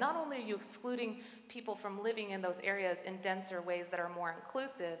provided, not only are you excluding people from living in those areas in denser ways that are more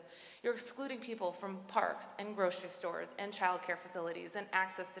inclusive, you're excluding people from parks and grocery stores and childcare facilities and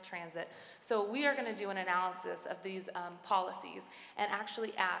access to transit. So we are going to do an analysis of these policies and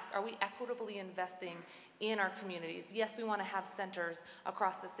actually ask, are we equitably investing in our communities? Yes, we want to have centers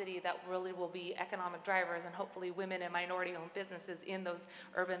across the city that really will be economic drivers and hopefully women and minority-owned businesses in those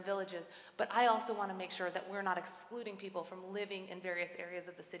urban villages. But I also want to make sure that we're not excluding people from living in various areas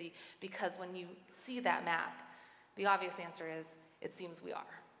of the city, because when you see that map, the obvious answer is, it seems we are.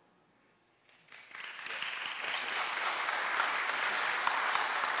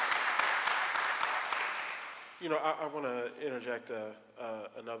 You know, I want to interject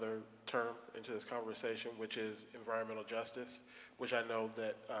another term into this conversation, which is environmental justice, which I know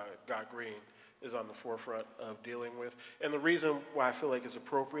that Got Green is on the forefront of dealing with. And the reason why I feel like it's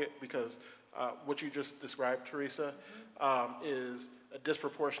appropriate, because what you just described, Teresa, is a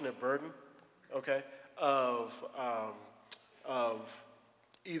disproportionate burden, okay, of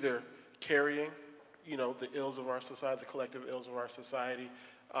either carrying, you know, the ills of our society, the collective ills of our society,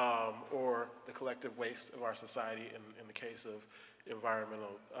 or the collective waste of our society in the case of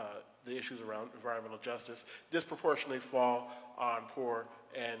environmental, the issues around environmental justice, disproportionately fall on poor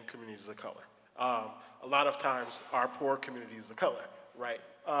and communities of color. A lot of times are poor communities of color, right?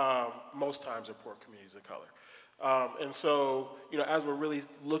 Most times are poor communities of color. And so, you know, as we're really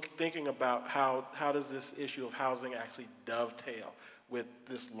thinking about how does this issue of housing actually dovetail with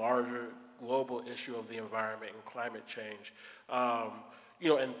this larger global issue of the environment and climate change, you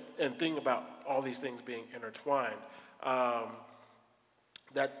know, and thinking about all these things being intertwined,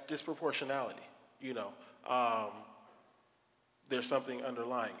 that disproportionality, you know, there's something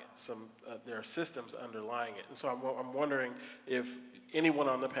underlying it. There are systems underlying it. And so I'm wondering if anyone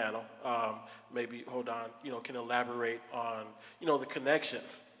on the panel, maybe, hold on, you know, can elaborate on, you know, the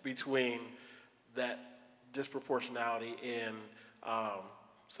connections between that disproportionality in,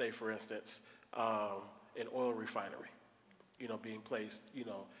 say, for instance, an oil refinery, you know, being placed, you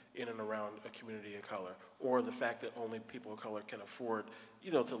know, in and around a community of color, or the fact that only people of color can afford,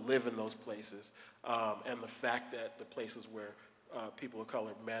 you know, to live in those places, and the fact that the places where people of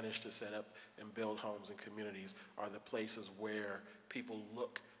color manage to set up and build homes and communities are the places where people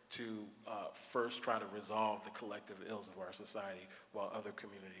look to first try to resolve the collective ills of our society, while other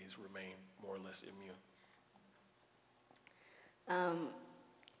communities remain more or less immune. Um,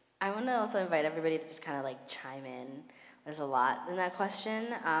 I want to also invite everybody to just kind of like chime in. There's a lot in that question,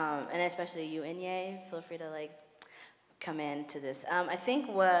 and especially you, Inye, feel free to like come into this. I think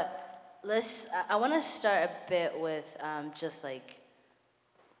I want to start a bit with just like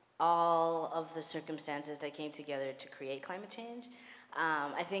all of the circumstances that came together to create climate change.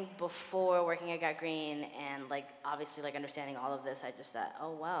 I think before working at Got Green and like obviously like understanding all of this, I just thought,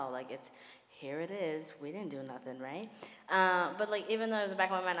 oh wow, like here it is, we didn't do nothing, right? But like even though in the back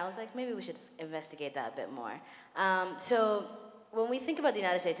of my mind, I was like, maybe we should just investigate that a bit more. So when we think about the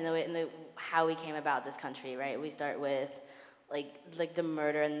United States and how we came about this country, right? We start with like the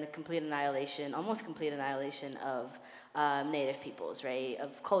murder and the complete annihilation, almost complete annihilation of Native peoples, right?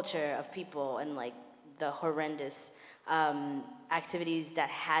 Of culture, of people, and like the horrendous activities that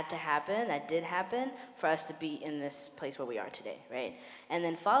had to happen, that did happen, for us to be in this place where we are today, right? And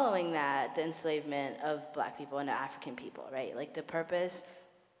then following that, the enslavement of Black people and African people, right? Like the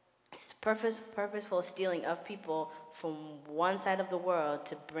purposeful stealing of people from one side of the world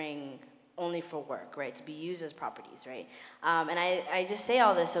to bring only for work, right? To be used as properties, right? And I just say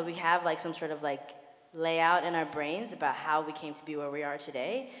all this so we have like some sort of like layout in our brains about how we came to be where we are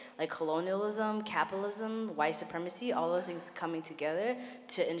today, like colonialism, capitalism, white supremacy, all those things coming together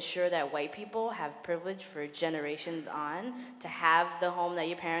to ensure that white people have privilege for generations on, to have the home that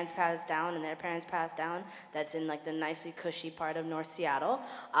your parents passed down and their parents passed down, that's in like the nicely cushy part of North Seattle,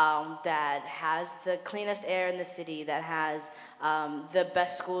 that has the cleanest air in the city, that has the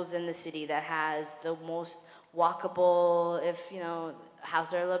best schools in the city, that has the most walkable, if you know,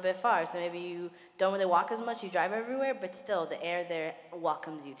 houses are a little bit far, so maybe you don't really walk as much, you drive everywhere, but still the air there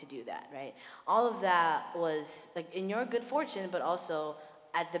welcomes you to do that, right? All of that was like in your good fortune, but also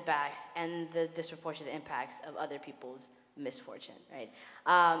at the backs and the disproportionate impacts of other people's misfortune, right?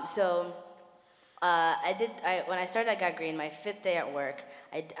 When I started at Got Green, my 5th day at work,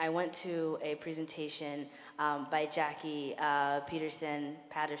 I went to a presentation by Jackie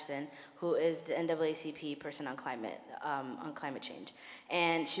Patterson, who is the NAACP person on climate change.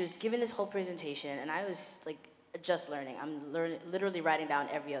 And she was giving this whole presentation, and I was like just learning. I'm literally writing down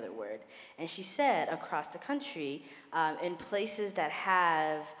every other word. And she said across the country, in places that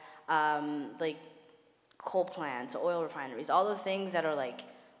have like coal plants, oil refineries, all the things that are like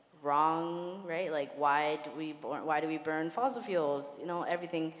wrong, right? Like why do we burn fossil fuels? You know,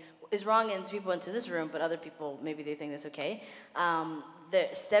 everything is wrong in people into this room, but other people, maybe they think that's okay.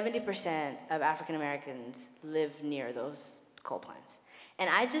 70% of African Americans live near those coal plants. And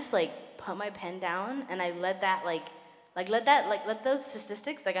I just like put my pen down and I let those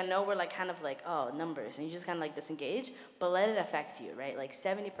statistics, like I know we're like kind of like, oh, numbers, and you just kind of like disengage, but let it affect you, right? Like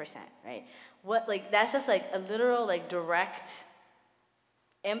 70%, right? That's just like a literal like direct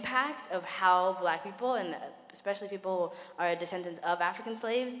impact of how Black people, and especially people who are descendants of African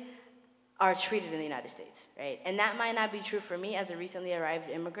slaves, are treated in the United States, right? And that might not be true for me as a recently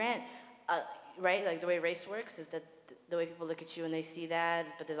arrived immigrant, right? Like the way race works is that the way people look at you and they see that,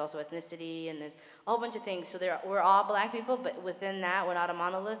 but there's also ethnicity and there's a whole bunch of things. So we're all Black people, but within that, we're not a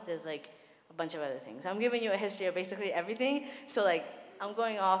monolith. There's like a bunch of other things. I'm giving you a history of basically everything. So like I'm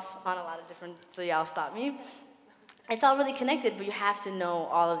going off on a lot of different, so y'all stop me. It's all really connected, but you have to know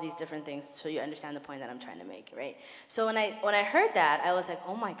all of these different things so you understand the point that I'm trying to make, right? So when I heard that, I was like,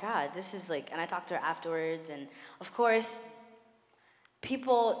 oh my God, this is like, and I talked to her afterwards, and of course,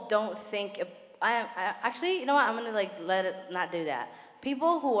 people don't think, actually, you know what, I'm gonna like let it not do that.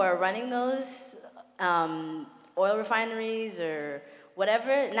 People who are running those oil refineries or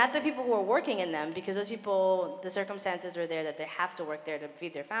whatever, not the people who are working in them, because those people, the circumstances are there that they have to work there to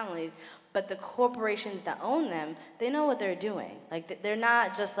feed their families, but the corporations that own them, they know what they're doing. Like, they're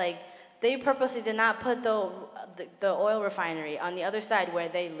not just like, they purposely did not put the oil refinery on the other side where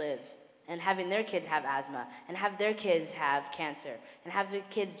they live, and having their kids have asthma, and have their kids have cancer, and have their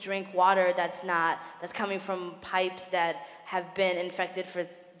kids drink water that's coming from pipes that have been infected for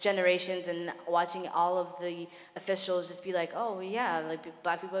generations, and watching all of the officials just be like, oh yeah, like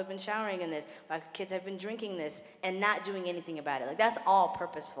Black people have been showering in this, Black kids have been drinking this, and not doing anything about it. Like that's all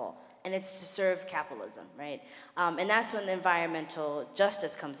purposeful, and it's to serve capitalism, right? And that's when the environmental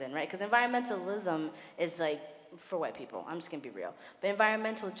justice comes in, right? Because environmentalism is like, for white people, I'm just gonna be real, but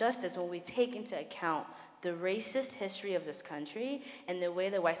environmental justice, when we take into account the racist history of this country and the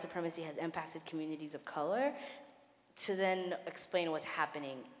way that white supremacy has impacted communities of color, to then explain what's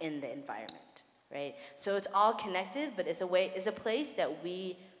happening in the environment, right? So it's all connected, but it's a place that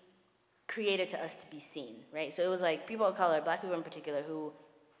we created to us to be seen, right? So it was like people of color, Black people in particular, who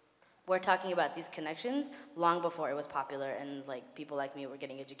we're talking about these connections long before it was popular and like people like me were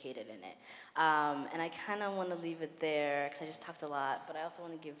getting educated in it. And I kind of want to leave it there because I just talked a lot, but I also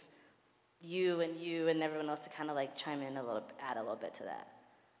want to give you and everyone else to kind of like chime in a little, add a little bit to that.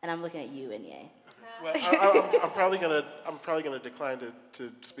 And I'm looking at you, Inye. Well, I'm probably gonna decline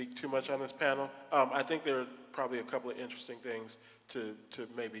to speak too much on this panel. I think there are probably a couple of interesting things to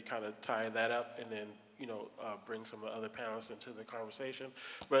maybe kind of tie that up and then bring some of the other panelists into the conversation.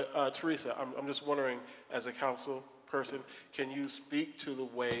 But Teresa, I'm just wondering, as a council person, can you speak to the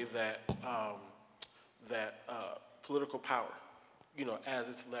way that political power, as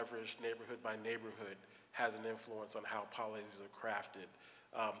it's leveraged neighborhood by neighborhood, has an influence on how policies are crafted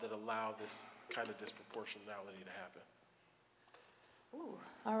that allow this kind of disproportionality to happen? Ooh,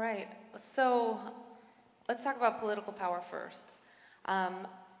 all right. So let's talk about political power first.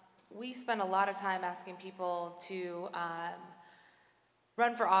 We spend a lot of time asking people to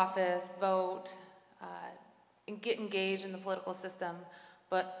run for office, vote, and get engaged in the political system.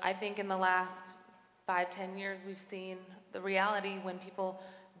 But I think in the last 5-10 years, we've seen the reality when people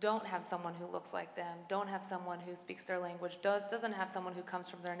don't have someone who looks like them, don't have someone who speaks their language, doesn't have someone who comes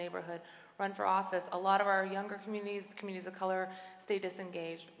from their neighborhood run for office. A lot of our younger communities, communities of color, stay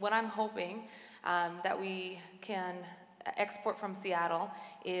disengaged. What I'm hoping that we can export from Seattle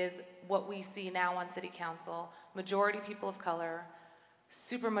is what we see now on city council: majority people of color,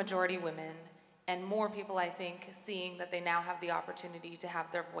 super majority women, and more people, I think, seeing that they now have the opportunity to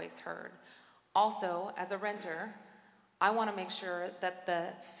have their voice heard. Also, as a renter, I want to make sure that the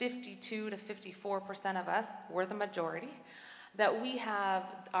 52 to 54% of us, we're the majority, that we have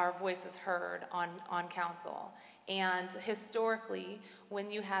our voices heard on council. And historically,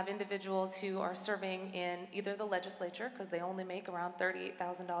 when you have individuals who are serving in either the legislature, because they only make around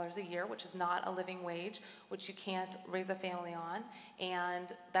 $38,000 a year, which is not a living wage, which you can't raise a family on,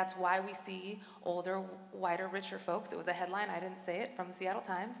 and that's why we see older, whiter, richer folks. It was a headline, I didn't say it, from the Seattle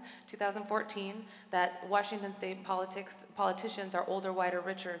Times, 2014, that Washington state politicians are older, whiter,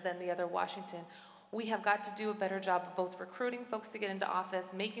 richer than the other Washington. We have got to do a better job of both recruiting folks to get into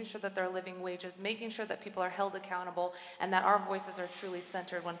office, making sure that they're living wages, making sure that people are held accountable, and that our voices are truly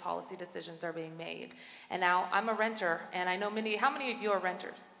centered when policy decisions are being made. And now, I'm a renter, and I know how many of you are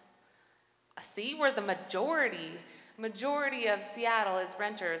renters? See, we're the majority of Seattle is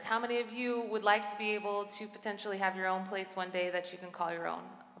renters. How many of you would like to be able to potentially have your own place one day that you can call your own,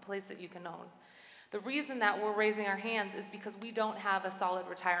 a place that you can own? The reason that we're raising our hands is because we don't have a solid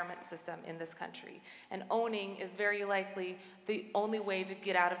retirement system in this country. And owning is very likely the only way to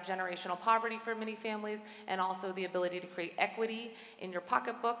get out of generational poverty for many families, and also the ability to create equity in your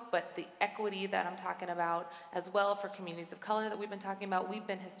pocketbook, but the equity that I'm talking about as well for communities of color that we've been talking about, we've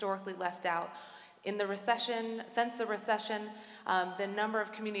been historically left out. In the recession, since the recession, the number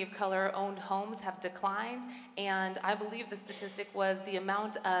of community of color owned homes have declined, and I believe the statistic was the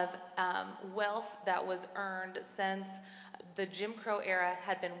amount of wealth that was earned since the Jim Crow era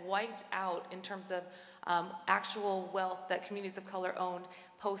had been wiped out in terms of actual wealth that communities of color owned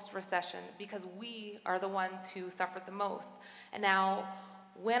post-recession, because we are the ones who suffered the most. And now,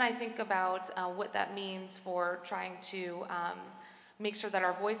 when I think about what that means for trying to make sure that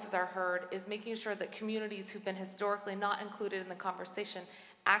our voices are heard, is making sure that communities who've been historically not included in the conversation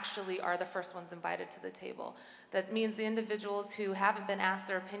actually are the first ones invited to the table. That means the individuals who haven't been asked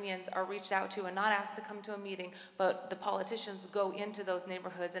their opinions are reached out to and not asked to come to a meeting, but the politicians go into those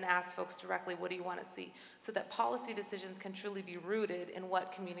neighborhoods and ask folks directly, what do you want to see? So that policy decisions can truly be rooted in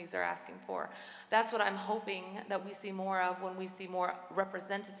what communities are asking for. That's what I'm hoping that we see more of when we see more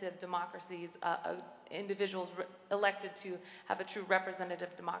representative democracies, individuals elected to have a true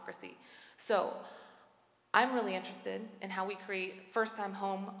representative democracy. So I'm really interested in how we create first-time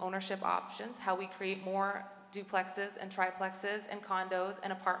home ownership options, how we create more duplexes and triplexes and condos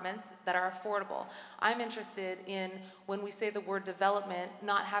and apartments that are affordable. I'm interested in, when we say the word development,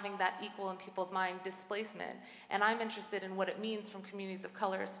 not having that equal in people's mind displacement. And I'm interested in what it means from communities of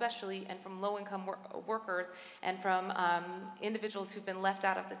color especially, and from low-income workers, and from individuals who've been left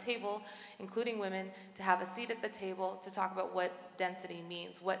out of the table, including women, to have a seat at the table to talk about what density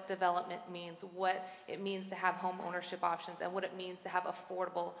means, what development means, what it means to have home ownership options, and what it means to have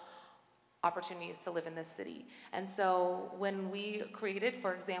affordable opportunities to live in this city. And so when we created,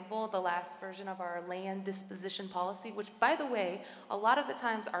 for example, the last version of our land disposition policy, which, by the way, a lot of the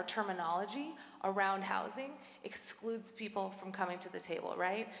times our terminology around housing excludes people from coming to the table,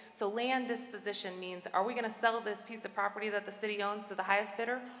 right? So land disposition means, are we gonna sell this piece of property that the city owns to the highest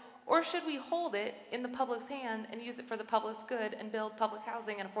bidder? Or should we hold it in the public's hand and use it for the public's good and build public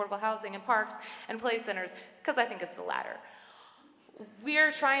housing and affordable housing and parks and play centers? Because I think it's the latter. we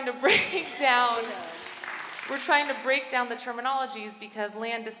are trying to we're trying to break down the terminologies because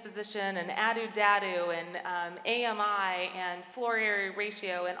land disposition and adu-dadu and AMI and floor area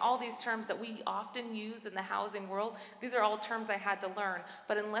ratio and all these terms that we often use in the housing world, these are all terms I had to learn.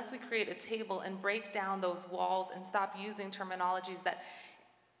 But unless we create a table and break down those walls and stop using terminologies that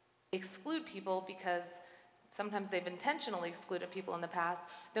exclude people because sometimes they've intentionally excluded people in the past,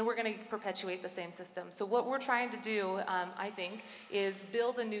 then we're going to perpetuate the same system. So what we're trying to do, I think, is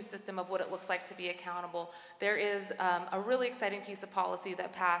build a new system of what it looks like to be accountable. There is a really exciting piece of policy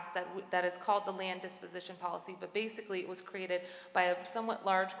that passed that is called the land disposition policy, but basically it was created by a somewhat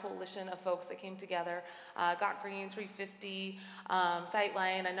large coalition of folks that came together. Got Green, 350,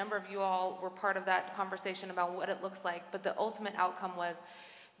 Sightline, a number of you all were part of that conversation about what it looks like, but the ultimate outcome was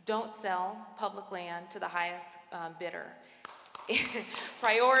don't sell public land to the highest bidder.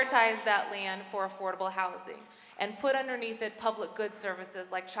 Prioritize that land for affordable housing and put underneath it public good services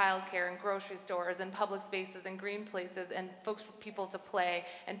like childcare and grocery stores and public spaces and green places and people to play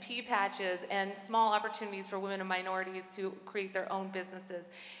and pea patches and small opportunities for women and minorities to create their own businesses.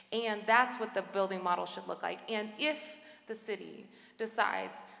 And that's what the building model should look like. And if the city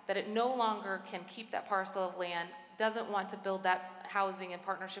decides that it no longer can keep that parcel of land, doesn't want to build that housing in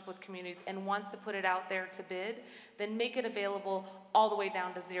partnership with communities and wants to put it out there to bid, then make it available all the way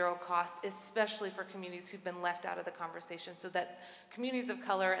down to zero cost, especially for communities who've been left out of the conversation, so that communities of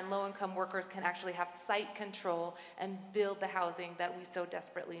color and low-income workers can actually have site control and build the housing that we so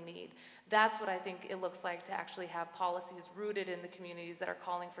desperately need. That's what I think it looks like to actually have policies rooted in the communities that are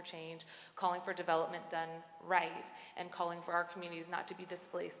calling for change, calling for development done right, and calling for our communities not to be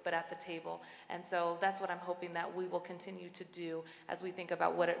displaced but at the table. And so that's what I'm hoping that we will continue to do as we think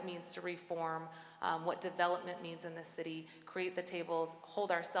about what it means to reform, what development means in this city, create the tables,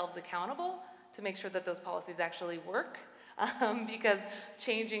 hold ourselves accountable to make sure that those policies actually work. Because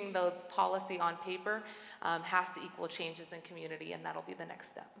changing the policy on paper has to equal changes in community, and that'll be the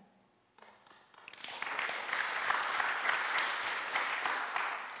next step.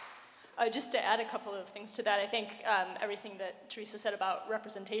 Just to add a couple of things to that, I think everything that Teresa said about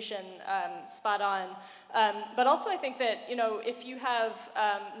representation, spot on. But also I think that, if you have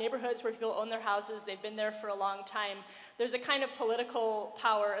neighborhoods where people own their houses, they've been there for a long time, there's a kind of political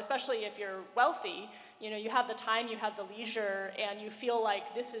power, especially if you're wealthy. You have the time, you have the leisure, and you feel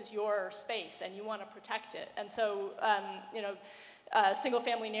like this is your space and you want to protect it. And so,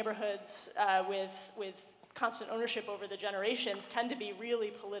 single-family neighborhoods with constant ownership over the generations tend to be really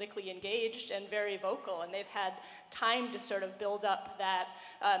politically engaged and very vocal, and they've had time to sort of build up that,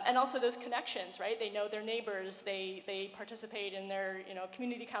 and also those connections, right? They know their neighbors, they participate in their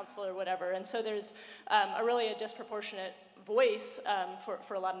community council or whatever, and so there's really a disproportionate voice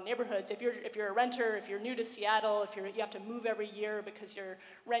for a lot of neighborhoods. If you're a renter, if you're new to Seattle, if you have to move every year because your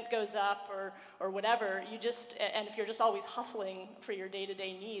rent goes up or whatever, and if you're just always hustling for your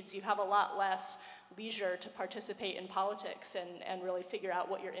day-to-day needs, you have a lot less leisure to participate in politics and really figure out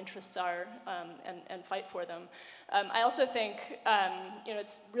what your interests are and fight for them. I also think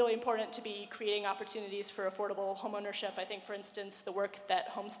it's really important to be creating opportunities for affordable homeownership. I think, for instance, the work that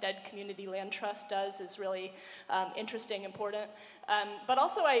Homestead Community Land Trust does is really interesting, important. But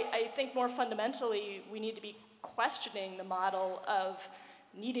also I think more fundamentally we need to be questioning the model of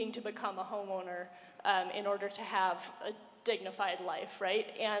needing to become a homeowner in order to have a dignified life, right?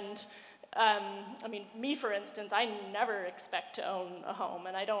 And me, for instance, I never expect to own a home,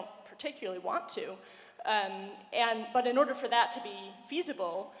 and I don't particularly want to. But in order for that to be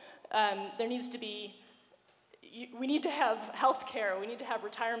feasible, there needs to be, we need to have health care, we need to have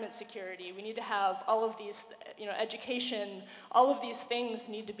retirement security, we need to have all of these, education, all of these things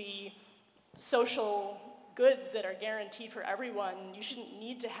need to be social goods that are guaranteed for everyone. You shouldn't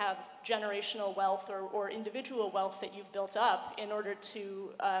need to have generational wealth or individual wealth that you've built up in order to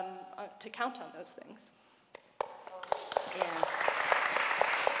count on those things. Yeah.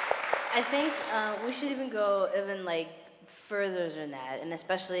 I think we should even go further than that, and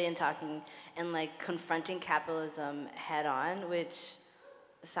especially in talking and confronting capitalism head on, which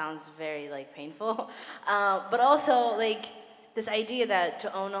sounds very painful, but also this idea that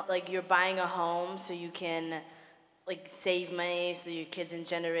to own, you're buying a home so you can, save money so your kids and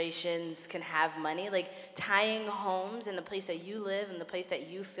generations can have money, tying homes and the place that you live and the place that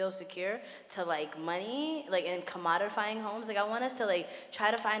you feel secure to, money, and commodifying homes. I want us to,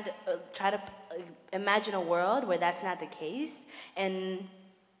 try to imagine a world where that's not the case, and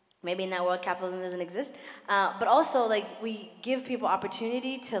maybe in that world capitalism doesn't exist, but also, we give people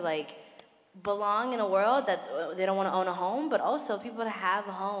opportunity to, belong in a world that they don't want to own a home, but also people to have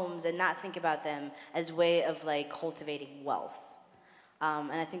homes and not think about them as a way of cultivating wealth.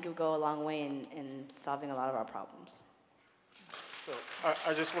 And I think it would go a long way in solving a lot of our problems. So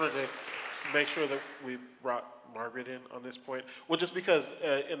I just wanted to make sure that we brought Margaret in on this point. Well, just because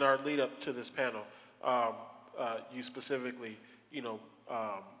in our lead up to this panel, you specifically,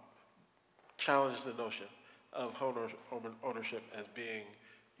 challenged the notion of home ownership as being,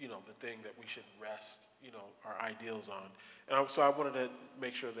 the thing that we should rest, our ideals on. And so I wanted to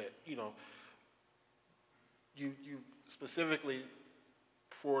make sure that, you specifically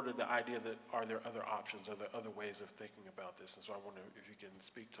forwarded the idea that are there other options, are there other ways of thinking about this? And so I wonder if you can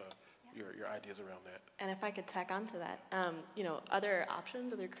speak to your ideas around that. And if I could tack on to that, other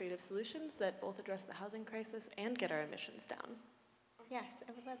options, other creative solutions that both address the housing crisis and get our emissions down. Yes,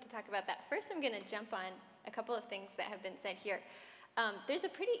 I would love to talk about that. First, I'm going to jump on a couple of things that have been said here. There's a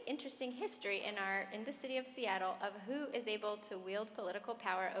pretty interesting history in the city of Seattle of who is able to wield political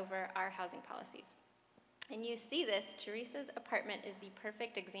power over our housing policies. And you see this, Teresa's apartment is the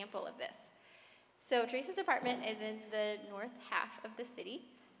perfect example of this. So Teresa's apartment is in the north half of the city,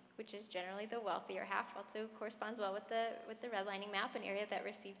 which is generally the wealthier half, also corresponds well with the redlining map, an area that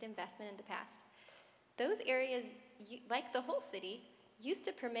received investment in the past. Those areas, like the whole city, used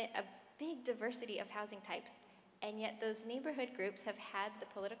to permit a big diversity of housing types, and yet those neighborhood groups have had the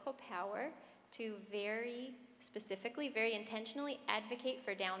political power to very specifically, very intentionally advocate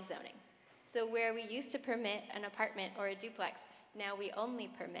for downzoning. So where we used to permit an apartment or a duplex, now we only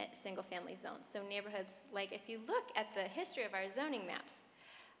permit single-family zones. So neighborhoods, like if you look at the history of our zoning maps,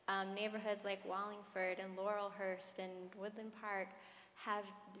 neighborhoods like Wallingford and Laurelhurst and Woodland Park have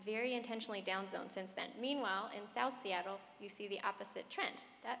very intentionally downzoned since then. Meanwhile, in South Seattle, you see the opposite trend.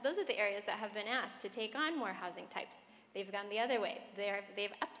 Those are the areas that have been asked to take on more housing types. They've gone the other way.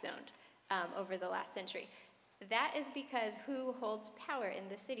 They've upzoned over the last century. That is because who holds power in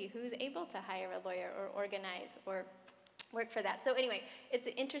the city? Who's able to hire a lawyer or organize or work for that? So anyway, it's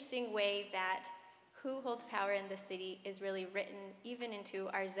an interesting way that who holds power in the city is really written even into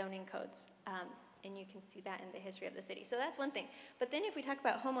our zoning codes. And you can see that in the history of the city. So that's one thing. But then if we talk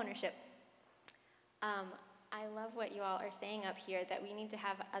about homeownership, I love what you all are saying up here, that we need to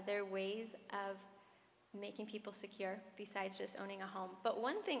have other ways of making people secure besides just owning a home. But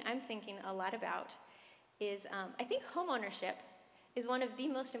one thing I'm thinking a lot about is I think homeownership is one of the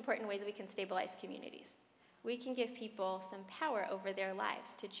most important ways we can stabilize communities. We can give people some power over their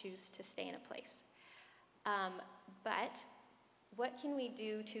lives to choose to stay in a place. But what can we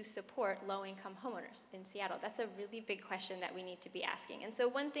do to support low-income homeowners in Seattle? That's a really big question that we need to be asking. And so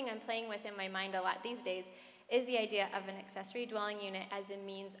one thing I'm playing with in my mind a lot these days is the idea of an accessory dwelling unit as a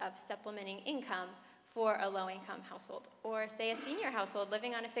means of supplementing income for a low-income household, or say a senior household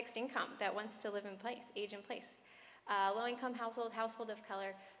living on a fixed income that wants to live in place, age in place. Low-income household, household of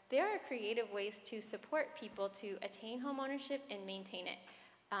color. There are creative ways to support people to attain home ownership and maintain it.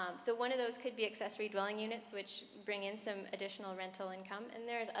 So one of those could be accessory dwelling units, which bring in some additional rental income, and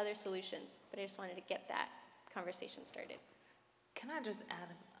there's other solutions, but I just wanted to get that conversation started. Can I just add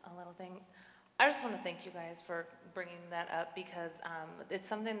a little thing? I just want to thank you guys for bringing that up, because it's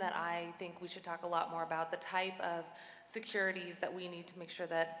something that I think we should talk a lot more about, the type of securities that we need to make sure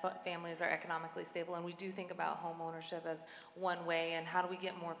that families are economically stable. And we do think about home ownership as one way, and how do we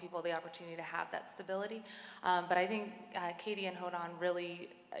get more people the opportunity to have that stability. But I think Katie and Hodan really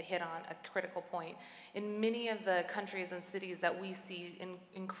hit on a critical point. In many of the countries and cities that we see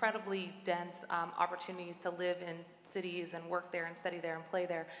incredibly dense opportunities to live in cities and work there and study there and play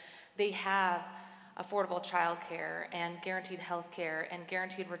there, they have affordable childcare and guaranteed health care and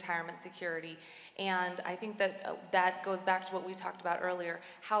guaranteed retirement security. And I think that that goes back to what we talked about earlier.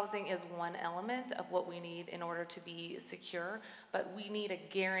 Housing is one element of what we need in order to be secure, but we need a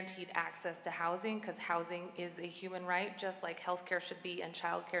guaranteed access to housing, because housing is a human right, just like healthcare should be and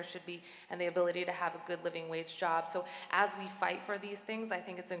childcare should be, and the ability to have a good living wage job. So as we fight for these things, I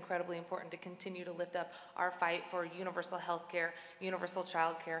think it's incredibly important to continue to lift up our fight for universal healthcare, universal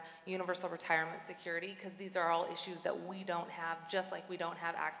childcare, universal retirement security, because these are all issues that we don't have, just like we don't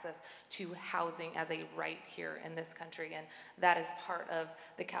have access to housing as a right here in this country. And that is part of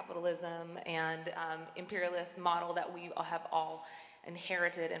the capitalism and imperialist model that we have all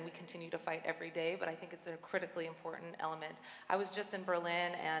inherited, and we continue to fight every day. But I think it's a critically important element. I was just in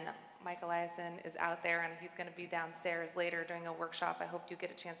Berlin, and Mike Eliason is out there, and he's going to be downstairs later during a workshop. I hope you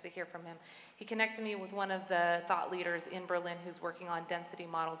get a chance to hear from him. He connected me with one of the thought leaders in Berlin who's working on density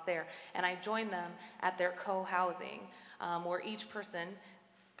models there, and I joined them at their co-housing, where each person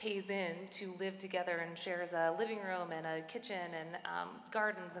pays in to live together and shares a living room and a kitchen and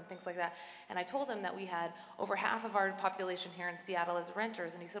gardens and things like that. And I told him that we had over half of our population here in Seattle as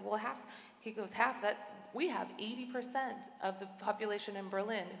renters, and he said, well, half that, we have 80% of the population in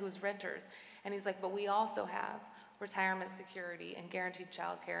Berlin who's renters. And he's like, but we also have retirement security and guaranteed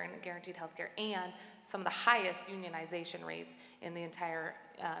childcare and guaranteed healthcare and some of the highest unionization rates in the entire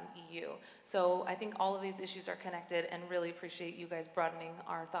EU. So I think all of these issues are connected, and really appreciate you guys broadening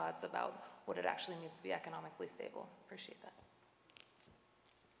our thoughts about what it actually means to be economically stable. Appreciate that.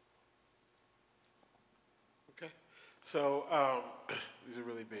 Okay, so these are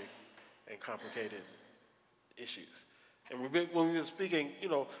really big and complicated issues. And when we've been speaking,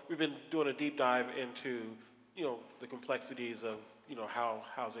 we've been doing a deep dive into, the complexities of, how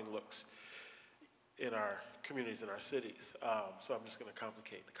housing looks in our communities, in our cities. So I'm just going to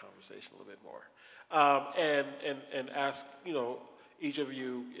complicate the conversation a little bit more. And ask, each of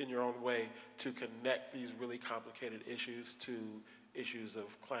you in your own way to connect these really complicated issues to issues of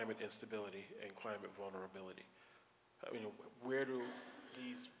climate instability and climate vulnerability. I mean, where do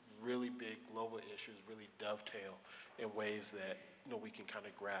these really big global issues really dovetail in ways that we can kind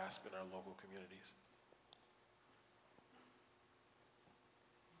of grasp in our local communities?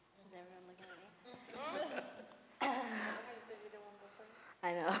 Is everyone looking at me?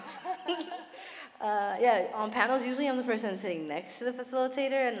 I know. Yeah, on panels, usually I'm the person sitting next to the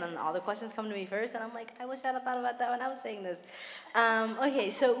facilitator, and then all the questions come to me first, and I'm like, I wish I'd have thought about that when I was saying this.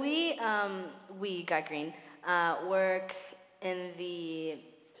 Okay, so we Got Green, work in the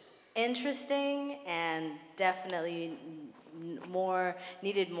interesting and definitely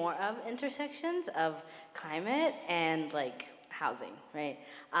needed more of intersections of climate and like housing, right?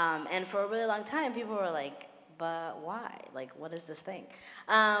 And for a really long time, people were like, but why? Like, what is this thing?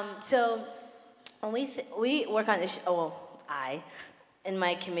 So when we work on issues, I, in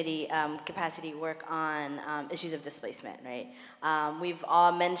my committee capacity, work on issues of displacement, right? We've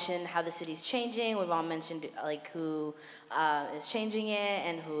all mentioned how the city's changing. We've all mentioned like who is changing it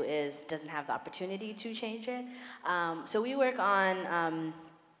and who doesn't have the opportunity to change it. So we work on,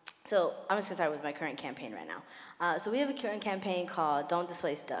 so I'm just gonna start with my current campaign right now. So we have a current campaign called Don't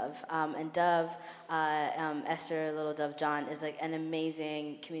Displace Dove. And Dove, Esther Little Dove John, is like an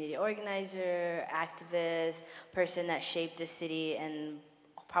amazing community organizer, activist, person that shaped the city and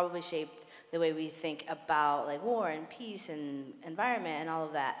probably shaped the way we think about like war and peace and environment and all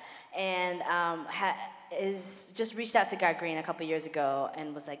of that. And just reached out to Got Green a couple years ago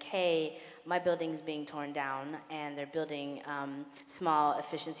and was like, hey, my building's being torn down and they're building small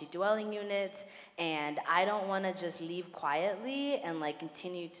efficiency dwelling units, and I don't want to just leave quietly and like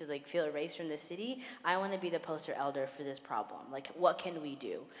continue to like feel erased from the city. I want to be the poster elder for this problem. Like, what can we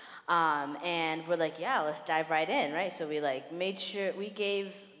do? And we're like, yeah, let's dive right in, right? So we like made sure we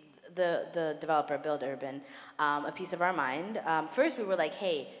gave the developer, Build Urban, a piece of our mind. First, we were like,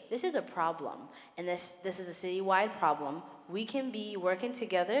 hey, this is a problem, and this is a citywide problem. We can be working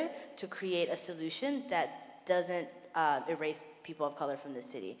together to create a solution that doesn't erase people of color from the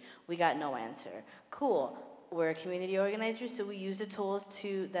city. We got no answer. Cool. We're community organizers, so we use the tools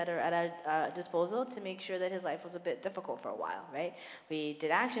that are at our disposal to make sure that his life was a bit difficult for a while, right? We did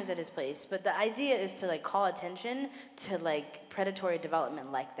actions at his place, but the idea is to like call attention to like predatory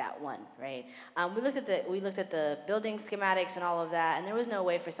development like that one, right? We looked at the building schematics and all of that, and there was no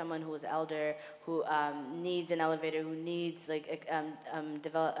way for someone who was elder, who needs an elevator, who needs like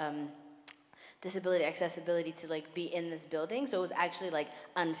disability accessibility to like be in this building. So it was actually like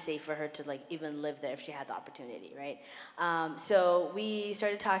unsafe for her to like even live there if she had the opportunity, right? So we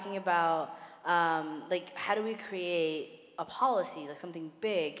started talking about like how do we create a policy, like something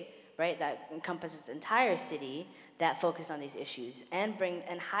big, right, that encompasses the entire city that focus on these issues and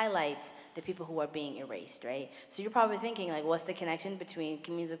highlights the people who are being erased, right? So you're probably thinking like, what's the connection between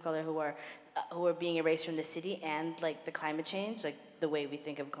communities of color who are being erased from the city and like the climate change, like the way we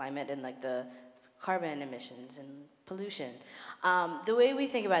think of climate and like the carbon emissions and pollution. The way we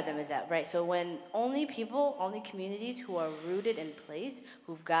think about them is that, right, so when only communities who are rooted in place,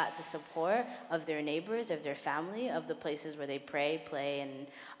 who've got the support of their neighbors, of their family, of the places where they pray, play, and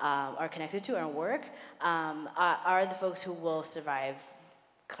are connected to and work, are the folks who will survive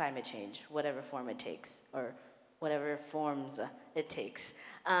climate change, whatever form it takes, or whatever forms it takes.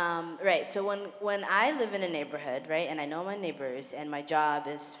 Right, so when I live in a neighborhood, right, and I know my neighbors, and my job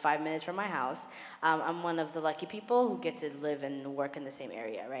is 5 minutes from my house, I'm one of the lucky people who get to live and work in the same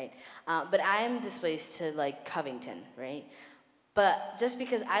area, right? But I'm displaced to like Covington, right? But just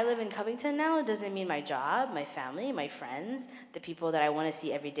because I live in Covington now doesn't mean my job, my family, my friends, the people that I want to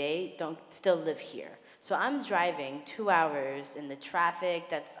see every day don't still live here. So I'm driving 2 hours in the traffic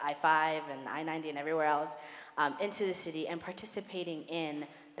that's I-5 and I-90 and everywhere else into the city and participating in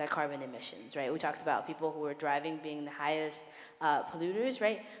the carbon emissions, right? We talked about people who are driving being the highest polluters,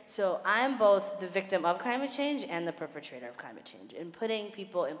 right? So I'm both the victim of climate change and the perpetrator of climate change, and putting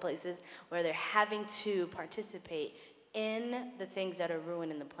people in places where they're having to participate in the things that are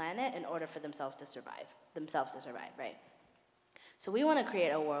ruining the planet in order for themselves to survive, right? So we want to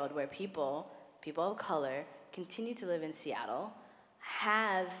create a world where people of color, continue to live in Seattle,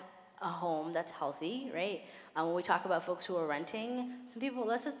 have a home that's healthy, right? When we talk about folks who are renting, some people,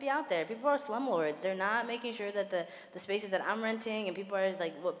 let's just be out there. People are slumlords. They're not making sure that the spaces that I'm renting, and people are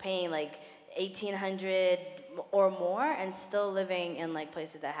like paying like $1,800 or more and still living in like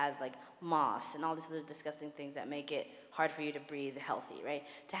places that has like moss and all these other disgusting things that make it hard for you to breathe healthy, right?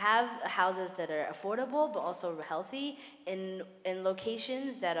 To have houses that are affordable but also healthy in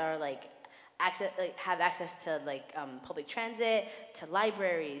locations that are like have access to like public transit, to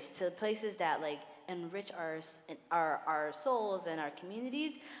libraries, to places that like enrich our souls and our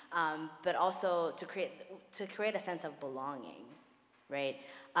communities, but also to create a sense of belonging, right?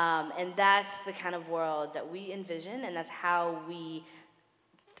 And that's the kind of world that we envision, and that's how we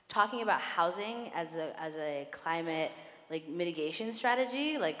talking about housing as a climate like mitigation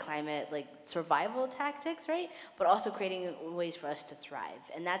strategy, like climate, like survival tactics, right? But also creating ways for us to thrive.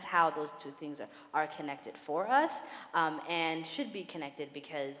 And that's how those two things are connected for us, and should be connected,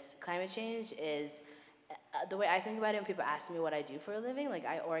 because climate change is, the way I think about it, when people ask me what I do for a living, like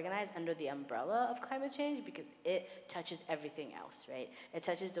I organize under the umbrella of climate change because it touches everything else, right? It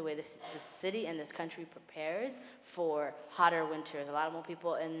touches the way this city and this country prepares for hotter winters. A lot more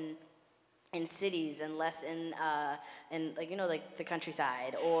people in cities and less in like, you know, like the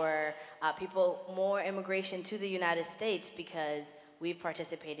countryside, or more immigration to the United States because we've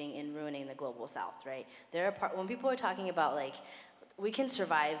participating in ruining the global south, right? When people are talking about like, we can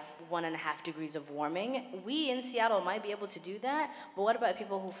survive 1.5 degrees of warming, we in Seattle might be able to do that, but what about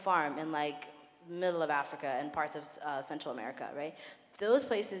people who farm in like middle of Africa and parts of Central America, right? Those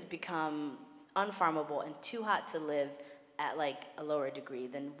places become unfarmable and too hot to live at like a lower degree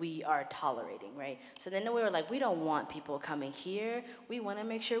than we are tolerating, right? So then we were like, we don't want people coming here. We want to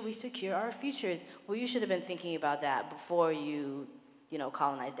make sure we secure our futures. Well, you should have been thinking about that before you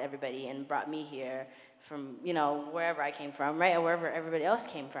colonized everybody and brought me here from, wherever I came from, right? Or wherever everybody else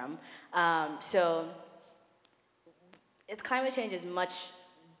came from. So climate change is much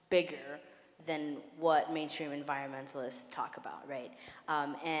bigger than what mainstream environmentalists talk about, right?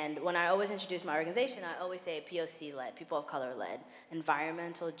 And when I always introduce my organization, I always say POC-led, people of color-led,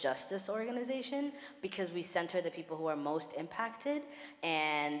 environmental justice organization, because we center the people who are most impacted,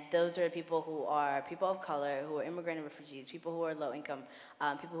 and those are people who are people of color, who are immigrant and refugees, people who are low income,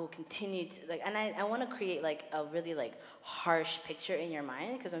 people who continue to, like, and I want to create like a really like harsh picture in your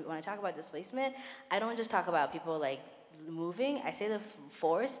mind, because when I talk about displacement, I don't just talk about people like moving, I say the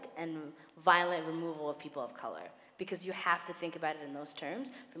forced and violent removal of people of color, because you have to think about it in those terms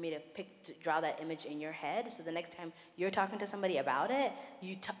for me to draw that image in your head, so the next time you're talking to somebody about it,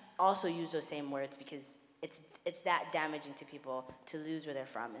 you also use those same words, because it's that damaging to people to lose where they're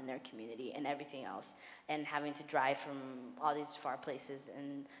from and their community and everything else, and having to drive from all these far places,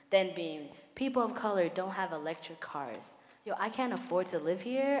 and then being people of color don't have electric cars. Yo, I can't afford to live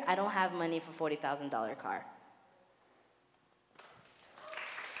here. I don't have money for $40,000 car.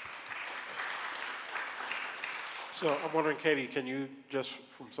 So I'm wondering, Katie, can you, just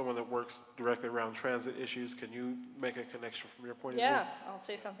from someone that works directly around transit issues, can you make a connection from your point of view? Yeah, I'll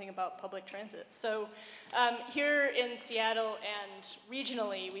say something about public transit. So here in Seattle and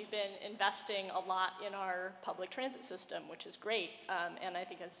regionally, we've been investing a lot in our public transit system, which is great. And I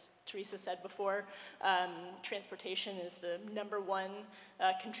think, as Teresa said before, transportation is the #1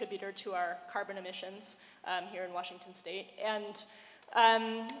 contributor to our carbon emissions here in Washington State. And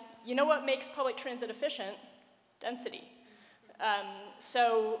you know what makes public transit efficient? Density.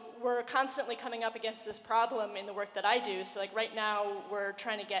 So we're constantly coming up against this problem in the work that I do. So like right now, we're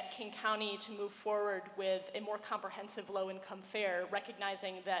trying to get King County to move forward with a more comprehensive low-income fare,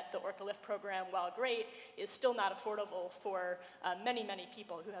 recognizing that the Orca Lift program, while great, is still not affordable for many, many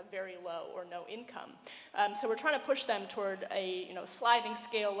people who have very low or no income. So we're trying to push them toward a sliding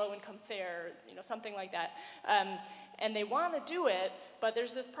scale low-income fare, something like that. And they want to do it, but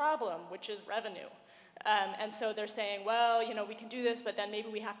there's this problem, which is revenue. And so they're saying, well, we can do this, but then maybe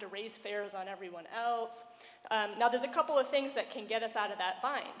we have to raise fares on everyone else. Now, there's a couple of things that can get us out of that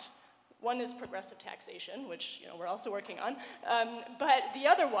bind. One is progressive taxation, which we're also working on, but the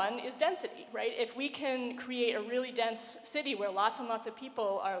other one is density, right? If we can create a really dense city where lots and lots of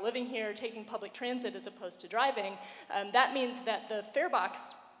people are living here, taking public transit as opposed to driving, that means that the fare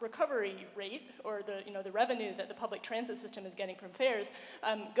box recovery rate, or the revenue that the public transit system is getting from fares,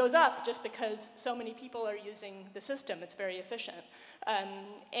 goes up just because so many people are using the system. It's very efficient.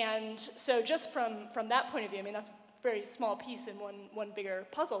 And so just from that point of view, I mean, that's a very small piece in one bigger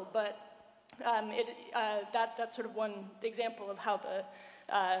puzzle, but that's sort of one example of how the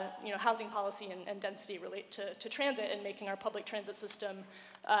housing policy and density relate to transit, and making our public transit system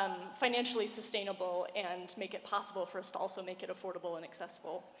financially sustainable and make it possible for us to also make it affordable and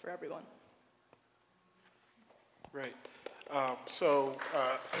accessible for everyone. Right. So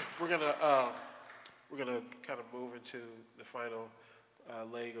we're gonna kind of move into the final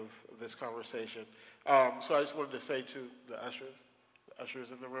leg of this conversation. So I just wanted to say to the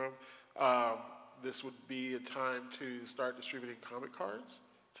ushers in the room, this would be a time to start distributing comment cards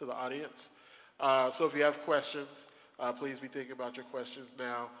to the audience. So if you have questions, please be thinking about your questions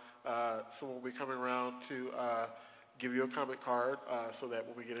now. Someone will be coming around to give you a comment card so that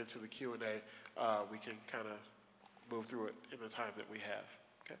when we get into the Q&A, we can kind of move through it in the time that we have.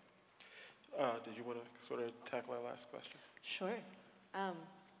 Okay. Did you want to sort of tackle our last question? Sure.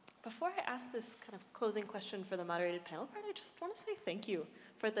 Before I ask this kind of closing question for the moderated panel part, I just want to say thank you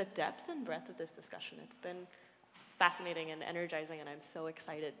for the depth and breadth of this discussion. It's been fascinating and energizing, and I'm so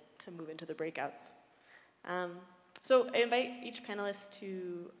excited to move into the breakouts. So I invite each panelist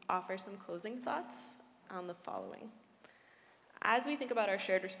to offer some closing thoughts on the following. As we think about our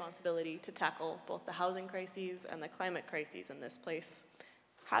shared responsibility to tackle both the housing crises and the climate crises in this place,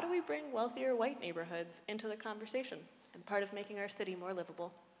 how do we bring wealthier white neighborhoods into the conversation and part of making our city more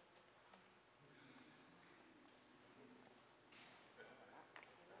livable?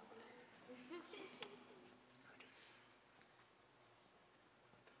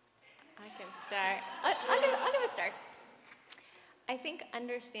 I can start. I'll give a start. I think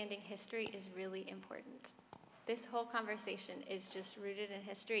understanding history is really important. This whole conversation is just rooted in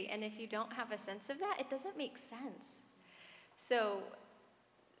history, and if you don't have a sense of that, it doesn't make sense. So,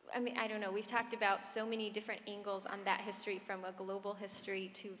 I mean, I don't know, we've talked about so many different angles on that history, from a global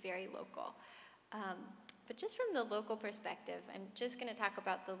history to very local. But just from the local perspective, I'm just gonna talk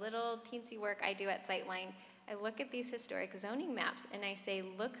about the little teensy work I do at Sightline. I look at these historic zoning maps and I say,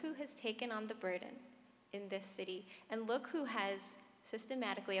 look who has taken on the burden in this city, and look who has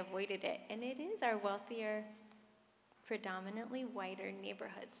systematically avoided it, and it is our wealthier, predominantly whiter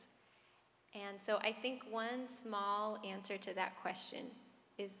neighborhoods. And so I think one small answer to that question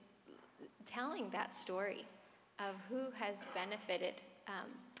is telling that story of who has benefited,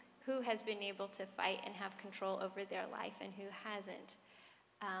 who has been able to fight and have control over their life and who hasn't,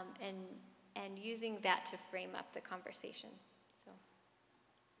 and using that to frame up the conversation. So.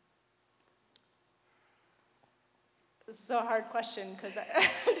 This is a hard question, because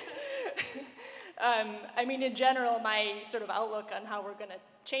I mean, in general, my sort of outlook on how we're going to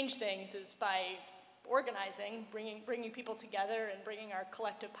change things is by organizing, bringing people together and bringing our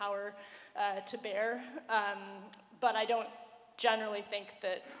collective power to bear. But I don't generally think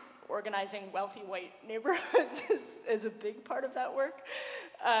that organizing wealthy white neighborhoods is a big part of that work.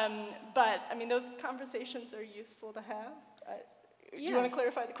 But I mean, those conversations are useful to have. Do you want to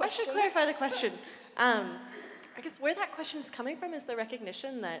clarify the question? I should clarify the question. I guess where that question is coming from is the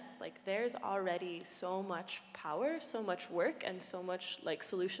recognition that there's already so much power, so much work, and so much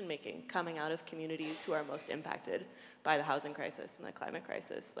solution making coming out of communities who are most impacted by the housing crisis and the climate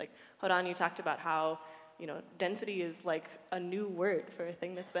crisis. Hodan, you talked about how density is a new word for a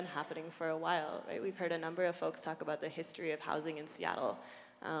thing that's been happening for a while, right? We've heard a number of folks talk about the history of housing in Seattle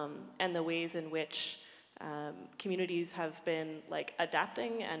and the ways in which communities have been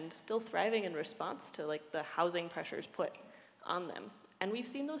adapting and still thriving in response to the housing pressures put on them. And we've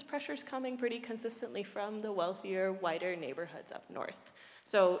seen those pressures coming pretty consistently from the wealthier, whiter neighborhoods up north.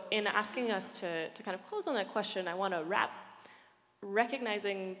 So in asking us to kind of close on that question, I want to wrap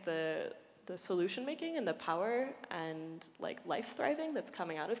recognizing the solution making and the power and life thriving that's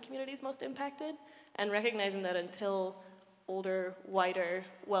coming out of communities most impacted, and recognizing that until older, whiter,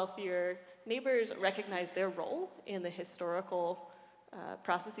 wealthier neighbors recognize their role in the historical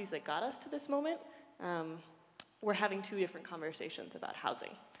processes that got us to this moment, we're having two different conversations about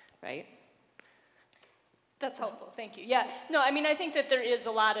housing, right? That's helpful, thank you. Yeah, no, I mean, I think that there is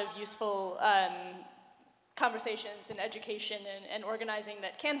a lot of useful conversations and education and organizing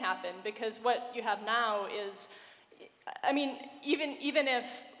that can happen, because what you have now is, I mean, even if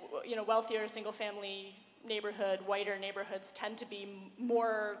wealthier single-family neighborhood, whiter neighborhoods tend to be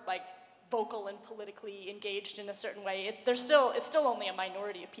more vocal and politically engaged in a certain way, it's still only a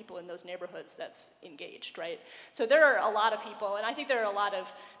minority of people in those neighborhoods that's engaged, right? So there are a lot of people, and I think there are a lot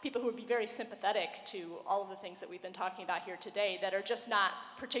of people who would be very sympathetic to all of the things that we've been talking about here today that are just not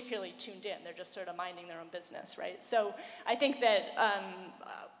particularly tuned in. They're just sort of minding their own business, right? So I think that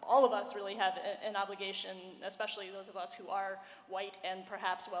all of us really have an obligation, especially those of us who are white and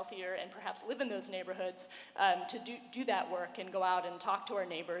perhaps wealthier and perhaps live in those neighborhoods, to do that work and go out and talk to our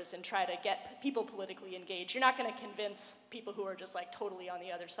neighbors and try to get people politically engaged. You're not going to convince people who are just like totally on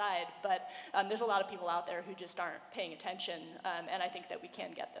the other side, but there's a lot of people out there who just aren't paying attention, and I think that we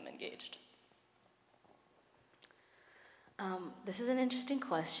can get them engaged. This is an interesting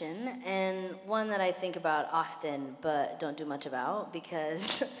question, and one that I think about often, but don't do much about,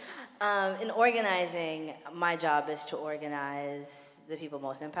 because in organizing, my job is to organize the people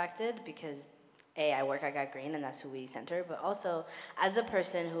most impacted, because A, I work at Got Green, and that's who we center, but also, as a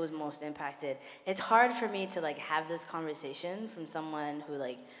person who is most impacted, it's hard for me to have this conversation from someone who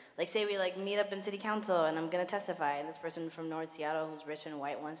say we meet up in city council, and I'm gonna testify, and this person from North Seattle who's rich and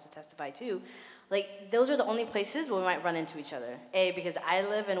white wants to testify too. Those are the only places where we might run into each other. A, because I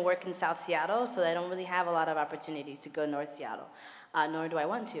live and work in South Seattle, so I don't really have a lot of opportunities to go North Seattle. Nor do I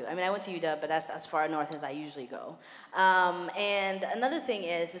want to. I mean, I went to UW, but that's as far north as I usually go. And another thing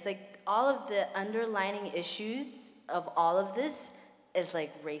is all of the underlining issues of all of this is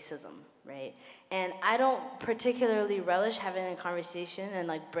racism, right? And I don't particularly relish having a conversation and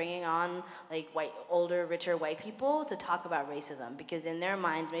bringing on older, richer white people to talk about racism, because in their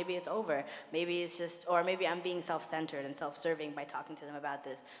minds, maybe it's over. Maybe it's just, or maybe I'm being self-centered and self-serving by talking to them about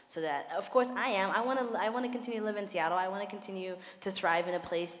this. So that, of course I am. I want to continue to live in Seattle. I want to continue to thrive in a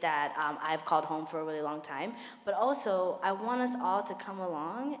place that I've called home for a really long time. But also, I want us all to come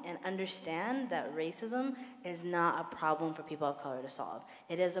along and understand that racism is not a problem for people of color to solve.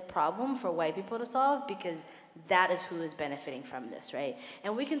 It is a problem for white people to solve, because that is who is benefiting from this, right?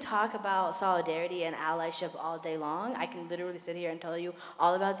 And we can talk about solidarity and allyship all day long. I can literally sit here and tell you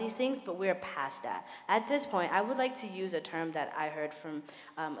all about these things, but we're past that. At this point, I would like to use a term that I heard from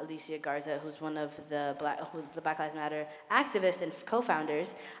Alicia Garza, who's one of the Black Lives Matter activists and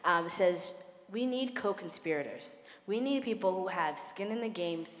co-founders, says, we need co-conspirators. We need people who have skin in the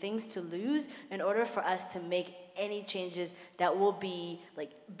game, things to lose, in order for us to make any changes that will be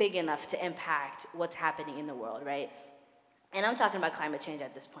big enough to impact what's happening in the world, right? And I'm talking about climate change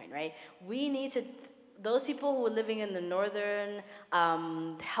at this point, right? We need to, those people who are living in the northern,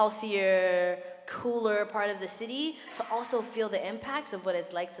 healthier, cooler part of the city, to also feel the impacts of what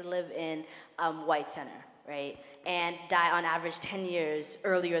it's like to live in white center, right? And die on average 10 years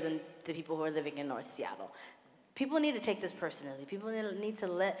earlier than the people who are living in North Seattle. People need to take this personally. People need to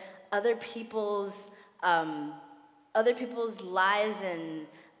let other people's lives and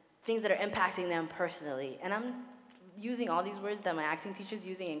things that are impacting them personally. And I'm using all these words that my acting teacher's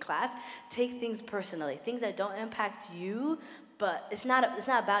using in class. Take things personally. Things that don't impact you, but it's not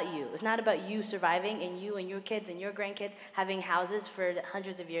about you. It's not about you surviving and you and your kids and your grandkids having houses for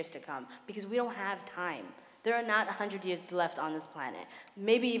hundreds of years to come, because we don't have time. There are not 100 years left on this planet,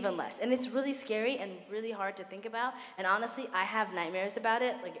 maybe even less. And it's really scary and really hard to think about. And honestly, I have nightmares about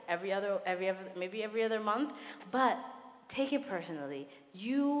it, maybe every other month. But take it personally.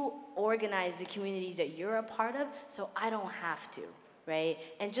 You organize the communities that you're a part of, so I don't have to, right?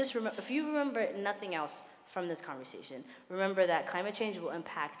 And just remember, if you remember nothing else from this conversation, remember that climate change will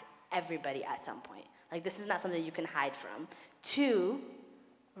impact everybody at some point. This is not something you can hide from. 2,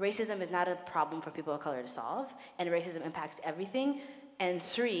 racism is not a problem for people of color to solve, and racism impacts everything. And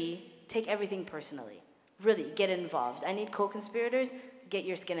 3, take everything personally. Really, get involved. I need co-conspirators. Get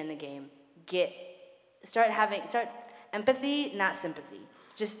your skin in the game. Start empathy, not sympathy.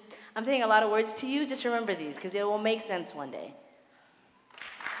 I'm saying a lot of words to you. Just remember these, because it will make sense one day.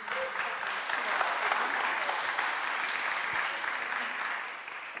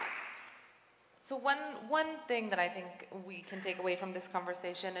 So one thing that I think we can take away from this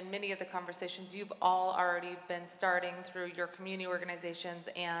conversation, and many of the conversations you've all already been starting through your community organizations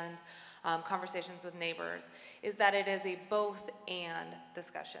and conversations with neighbors, is that it is a both and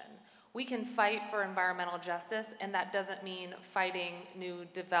discussion. We can fight for environmental justice, and that doesn't mean fighting new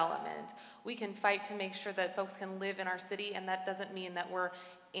development. We can fight to make sure that folks can live in our city, and that doesn't mean that we're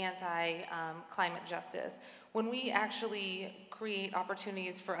anti-climate justice. When we actually create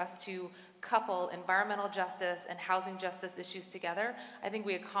opportunities for us to couple environmental justice and housing justice issues together, I think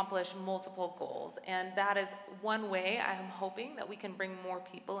we accomplish multiple goals. And that is one way I am hoping that we can bring more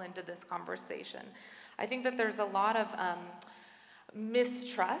people into this conversation. I think that there's a lot of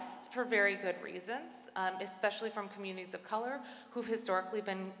mistrust for very good reasons, especially from communities of color who've historically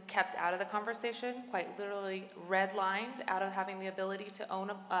been kept out of the conversation, quite literally redlined out of having the ability to own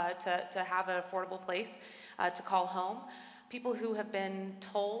to have an affordable place to call home. People who have been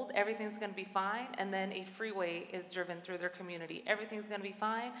told everything's going to be fine, and then a freeway is driven through their community. Everything's going to be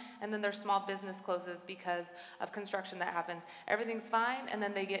fine, and then their small business closes because of construction that happens. Everything's fine, and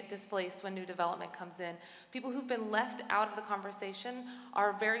then they get displaced when new development comes in. People who've been left out of the conversation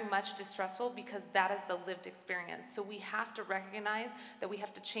are very much distrustful because that is the lived experience. So we have to recognize that we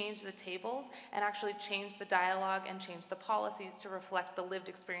have to change the tables and actually change the dialogue and change the policies to reflect the lived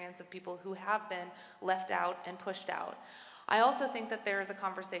experience of people who have been left out and pushed out. I also think that there is a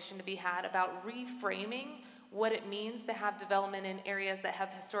conversation to be had about reframing what it means to have development in areas that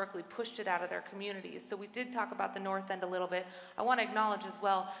have historically pushed it out of their communities. So we did talk about the North End a little bit. I want to acknowledge as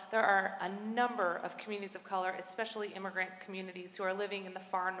well, there are a number of communities of color, especially immigrant communities, who are living in the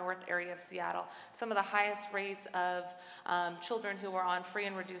far north area of Seattle. Some of the highest rates of children who are on free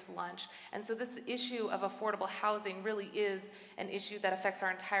and reduced lunch. And so this issue of affordable housing really is an issue that affects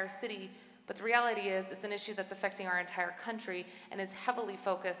our entire city. But the reality is it's an issue that's affecting our entire country and is heavily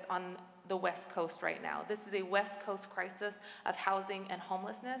focused on the West Coast right now. This is a West Coast crisis of housing and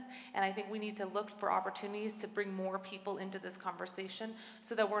homelessness, and I think we need to look for opportunities to bring more people into this conversation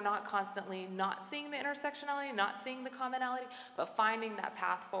so that we're not constantly not seeing the intersectionality, not seeing the commonality, but finding that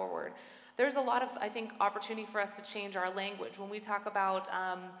path forward. There's a lot of, I think, opportunity for us to change our language. When we talk about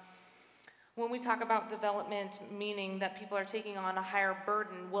development, meaning that people are taking on a higher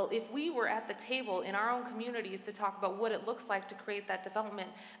burden, well, if we were at the table in our own communities to talk about what it looks like to create that development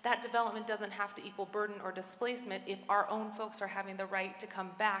doesn't have to equal burden or displacement if our own folks are having the right to come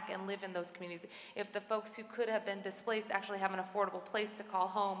back and live in those communities. If the folks who could have been displaced actually have an affordable place to call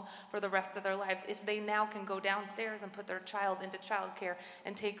home for the rest of their lives, if they now can go downstairs and put their child into childcare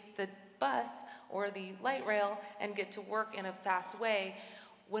and take the bus or the light rail and get to work in a fast way,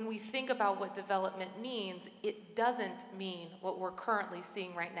 when we think about what development means, it doesn't mean what we're currently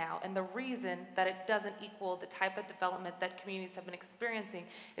seeing right now. And the reason that it doesn't equal the type of development that communities have been experiencing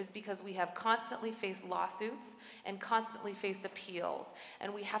is because we have constantly faced lawsuits and constantly faced appeals.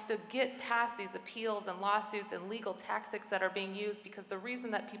 And we have to get past these appeals and lawsuits and legal tactics that are being used, because the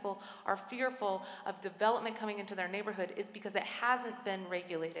reason that people are fearful of development coming into their neighborhood is because it hasn't been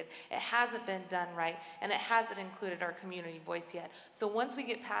regulated, it hasn't been done right, and it hasn't included our community voice yet. So once we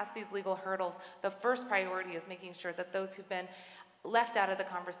get past these legal hurdles, the first priority is making sure that those who've been left out of the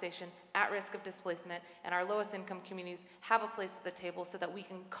conversation, at risk of displacement, and our lowest income communities have a place at the table so that we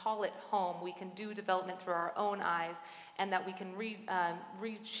can call it home, we can do development through our own eyes, and that we can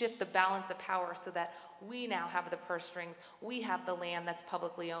reshift the balance of power so that we now have the purse strings, we have the land that's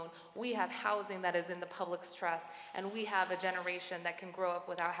publicly owned, we have housing that is in the public's trust, and we have a generation that can grow up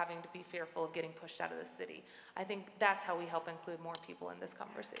without having to be fearful of getting pushed out of the city. I think that's how we help include more people in this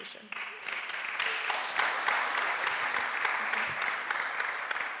conversation.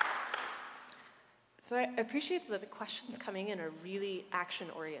 So I appreciate that the questions coming in are really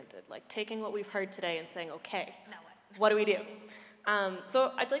action-oriented, like taking what we've heard today and saying, okay, Now what do we do?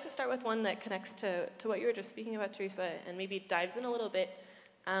 So I'd like to start with one that connects to what you were just speaking about, Teresa, and maybe dives in a little bit.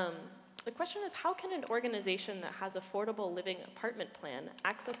 The question is, how can an organization that has affordable living apartment plan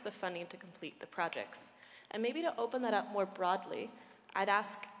access the funding to complete the projects? And maybe to open that up more broadly, I'd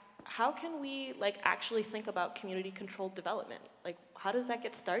ask, how can we actually think about community-controlled development? How does that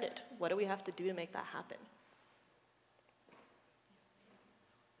get started? What do we have to do to make that happen?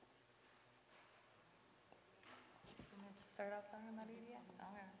 Start off on that EDI?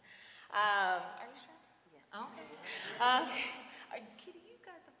 Okay. Are you sure? Yeah. Okay. Kitty, you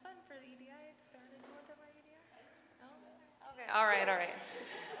got the fun for the EDI started. You want to talk about EDI? Okay. All right.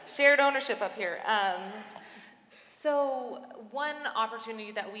 Shared ownership up here. So one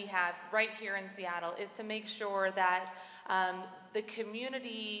opportunity that we have right here in Seattle is to make sure that the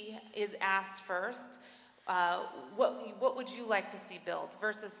community is asked first, what would you like to see built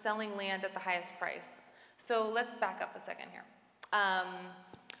versus selling land at the highest price? So let's back up a second here.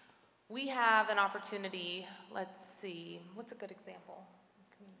 We have an opportunity, let's see, what's a good example?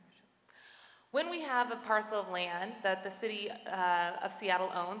 When we have a parcel of land that the city of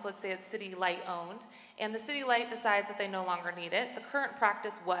Seattle owns, let's say it's City Light owned, and the City Light decides that they no longer need it, the current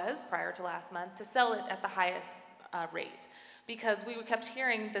practice was, prior to last month, to sell it at the highest rate. Because we kept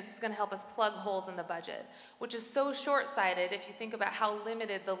hearing this is going to help us plug holes in the budget, which is so short-sighted if you think about how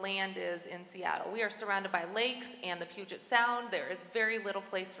limited the land is in Seattle. We are surrounded by lakes and the Puget Sound. There is very little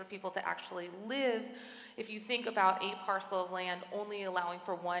place for people to actually live if you think about a parcel of land only allowing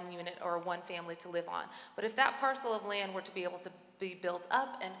for one unit or one family to live on. But if that parcel of land were to be able to be built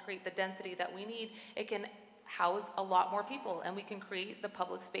up and create the density that we need, it can house a lot more people, and we can create the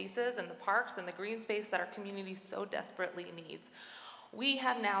public spaces and the parks and the green space that our community so desperately needs. We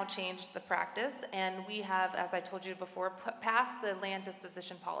have now changed the practice, and we have, as I told you before, passed the land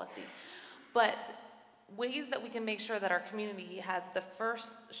disposition policy. But ways that we can make sure that our community has the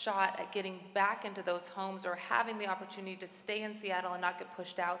first shot at getting back into those homes, or having the opportunity to stay in Seattle and not get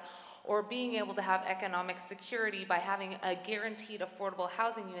pushed out, or being able to have economic security by having a guaranteed affordable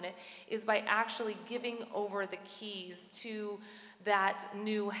housing unit, is by actually giving over the keys to that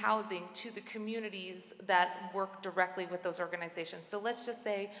new housing to the communities that work directly with those organizations. So let's just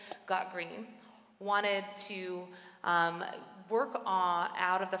say Got Green wanted to work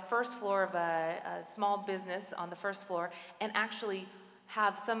out of the first floor of a small business on the first floor and actually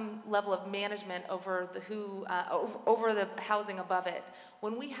have some level of management over over the housing above it.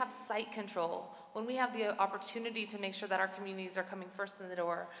 When we have site control, when we have the opportunity to make sure that our communities are coming first in the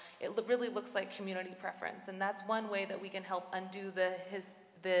door, it really looks like community preference. And that's one way that we can help undo the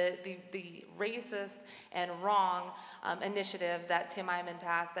racist and wrong initiative that Tim Eyman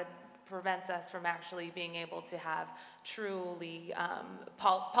passed that prevents us from actually being able to have truly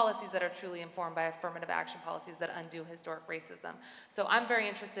policies that are truly informed by affirmative action policies that undo historic racism. So I'm very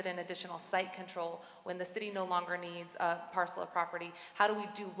interested in additional site control when the city no longer needs a parcel of property. How do we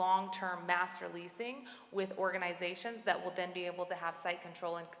do long-term master leasing with organizations that will then be able to have site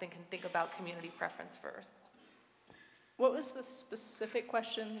control and can think about community preference first? What was the specific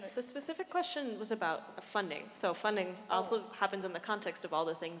question? The specific question was about funding. So funding also happens in the context of all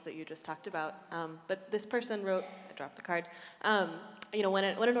the things that you just talked about. But this person wrote, I dropped the card, you know, when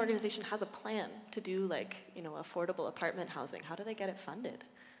an organization has a plan to do like, you know, affordable apartment housing, how do they get it funded?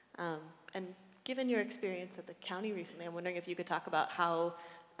 And given your experience at the county recently, I'm wondering if you could talk about how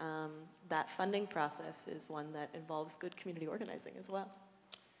that funding process is one that involves good community organizing as well.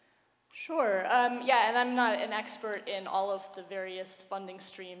 Sure. Yeah, and I'm not an expert in all of the various funding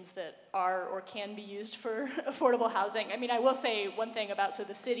streams that are or can be used for affordable housing. I mean, I will say one thing about, so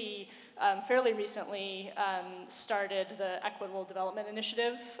the city fairly recently started the Equitable Development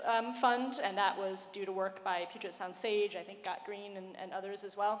Initiative Fund, and that was due to work by Puget Sound Sage, I think Got Green and others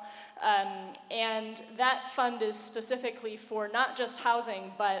as well. And that fund is specifically for not just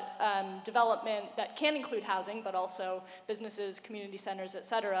housing, but development that can include housing, but also businesses, community centers, et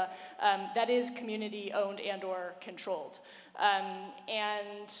cetera, that is community owned and or controlled.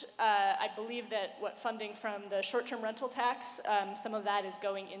 I believe that funding from the short-term rental tax, some of that is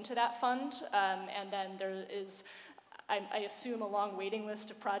going into that fund, and then there is, I assume, a long waiting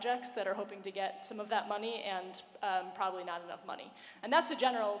list of projects that are hoping to get some of that money, and probably not enough money. And that's the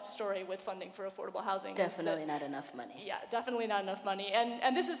general story with funding for affordable housing. Definitely not enough money. Yeah, definitely not enough money.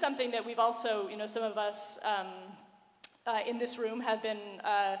 And this is something that we've also, you know, some of us in this room have been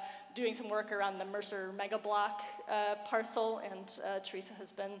doing some work around the Mercer Mega Block parcel, and Teresa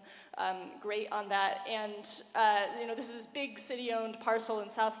has been great on that. And you know, this is this big city-owned parcel in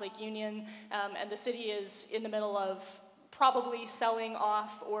South Lake Union, and the city is in the middle of probably selling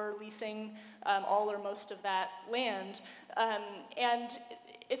off or leasing all or most of that land. And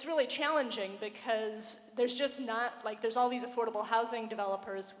it's really challenging because there's just not, like, there's all these affordable housing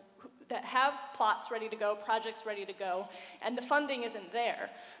developers that have plots ready to go, projects ready to go, and the funding isn't there.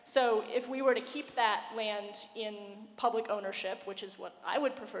 So if we were to keep that land in public ownership, which is what I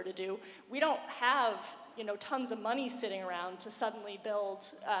would prefer to do, we don't have, you know, tons of money sitting around to suddenly build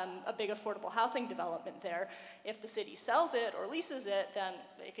a big affordable housing development there. If the city sells it or leases it, then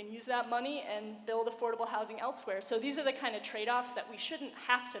they can use that money and build affordable housing elsewhere. So these are the kind of trade-offs that we shouldn't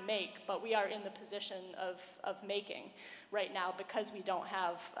have to make, but we are in the position of making right now because we don't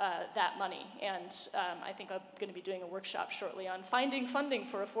have that money. And I think I'm going to be doing a workshop shortly on finding funding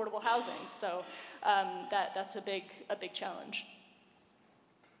for affordable housing. So that's a big challenge.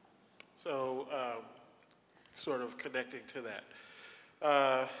 So sort of connecting to that,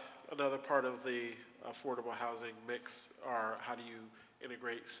 another part of the affordable housing mix are how do you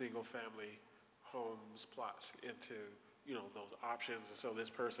integrate single-family homes, plots into, you know, those options. And so this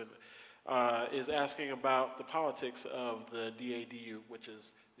person is asking about the politics of the DADU, which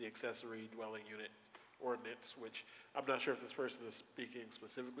is the accessory dwelling unit ordinance, which I'm not sure if this person is speaking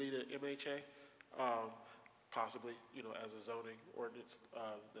specifically to MHA, possibly, you know, as a zoning ordinance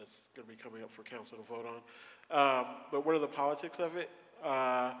that's going to be coming up for council to vote on. But what are the politics of it?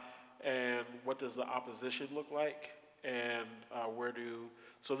 And what does the opposition look like? And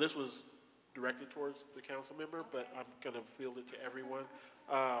so this was directed towards the council member, but I'm going to field it to everyone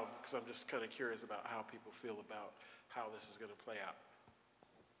because I'm just kind of curious about how people feel about how this is going to play out.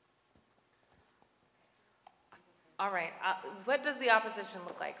 All right, what does the opposition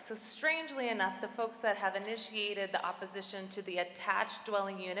look like? So strangely enough, the folks that have initiated the opposition to the attached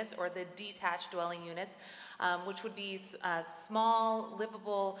dwelling units or the detached dwelling units, which would be small,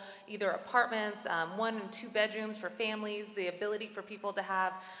 livable, either apartments, 1 and 2 bedrooms for families, the ability for people to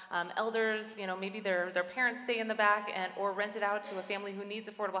have elders, you know, maybe their parents stay in the back and or rent it out to a family who needs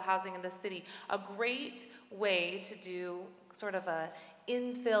affordable housing in the city. A great way to do sort of a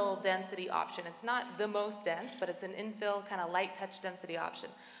infill density option. It's not the most dense, but it's an infill kind of light touch density option.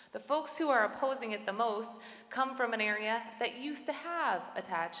 The folks who are opposing it the most come from an area that used to have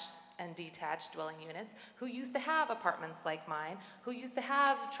attached and detached dwelling units, who used to have apartments like mine, who used to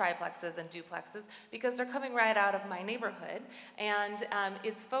have triplexes and duplexes, because they're coming right out of my neighborhood. And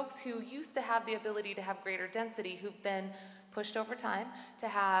it's folks who used to have the ability to have greater density who've then pushed over time to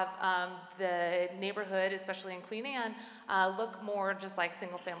have the neighborhood, especially in Queen Anne, look more just like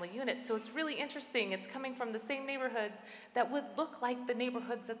single-family units. So it's really interesting. It's coming from the same neighborhoods that would look like the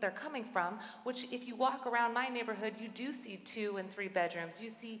neighborhoods that they're coming from, which if you walk around my neighborhood, you do see 2 and 3 bedrooms. You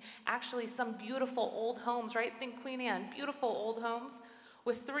see actually some beautiful old homes, right? Think Queen Anne, beautiful old homes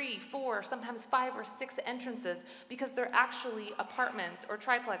with 3, 4, sometimes 5 or 6 entrances, because they're actually apartments or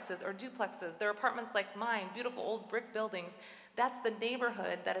triplexes or duplexes. They're apartments like mine, beautiful old brick buildings. That's the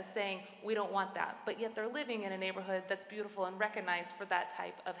neighborhood that is saying, we don't want that. But yet they're living in a neighborhood that's beautiful and recognized for that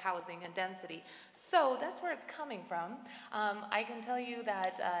type of housing and density. So that's where it's coming from. I can tell you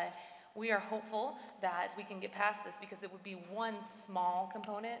that we are hopeful that we can get past this, because it would be one small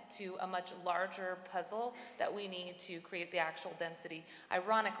component to a much larger puzzle that we need to create the actual density.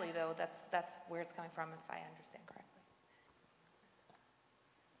 Ironically, though, that's where it's coming from, if I understand correctly.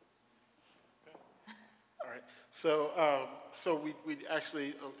 All right. So we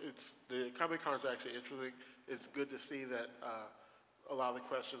actually, the comment cards are actually interesting. It's good to see that a lot of the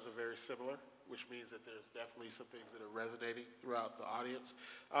questions are very similar, which means that there's definitely some things that are resonating throughout the audience.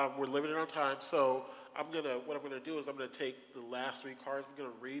 We're limited on time, so what I'm gonna do is I'm gonna take the last 3 cards. I'm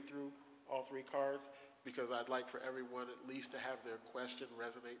gonna read through all 3 cards, because I'd like for everyone at least to have their question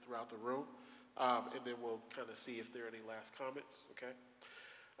resonate throughout the room, and then we'll kind of see if there are any last comments, okay?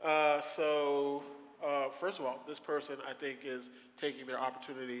 First of all, this person, I think, is taking their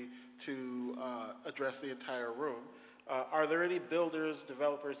opportunity to address the entire room. Are there any builders,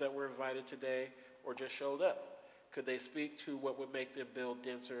 developers that were invited today or just showed up? Could they speak to what would make them build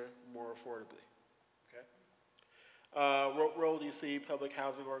denser more affordably? Okay. What role do you see public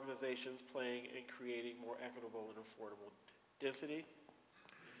housing organizations playing in creating more equitable and affordable density?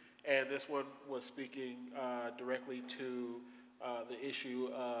 And this one was speaking directly to the issue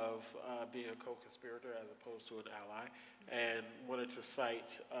of being a co-conspirator as opposed to an ally, and wanted to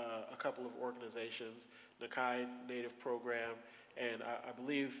cite a couple of organizations, Nakai Native Program, and I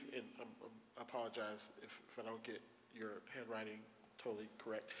believe, I apologize if I don't get your handwriting totally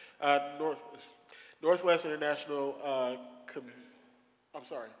correct, Northwest International, I'm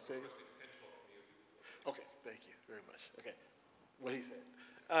sorry, say it. Okay, thank you very much. Okay, what he said.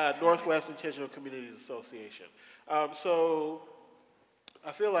 Northwest Intentional Communities Association. So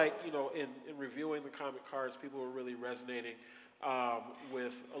I feel like, you know, in reviewing the comment cards, people were really resonating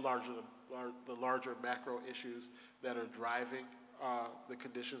with the larger macro issues that are driving the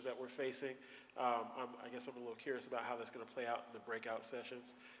conditions that we're facing. I guess I'm a little curious about how that's going to play out in the breakout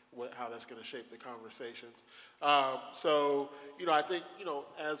sessions, how that's going to shape the conversations. So, you know, I think, you know,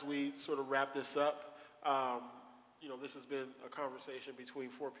 as we sort of wrap this up, you know, this has been a conversation between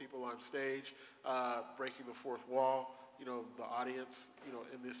 4 people on stage, breaking the 4th wall. You know, the audience, you know,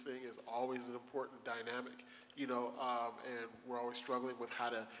 in this thing is always an important dynamic, you know, and we're always struggling with how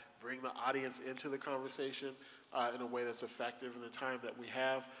to bring the audience into the conversation in a way that's effective in the time that we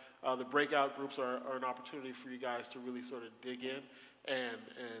have. The breakout groups are an opportunity for you guys to really sort of dig in and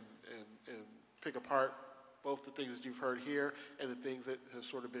pick apart both the things that you've heard here and the things that have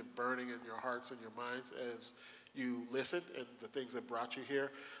sort of been burning in your hearts and your minds as you listened, and the things that brought you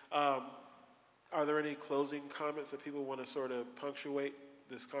here. Are there any closing comments that people want to sort of punctuate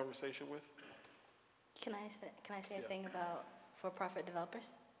this conversation with? Can I say a thing about for-profit developers?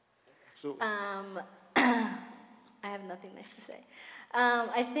 Absolutely. I have nothing nice to say.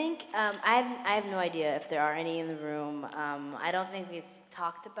 I think I have no idea if there are any in the room. I don't think we've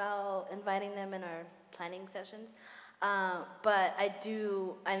talked about inviting them in our planning sessions. But I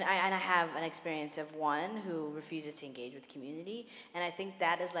do, and I have an experience of one who refuses to engage with community, and I think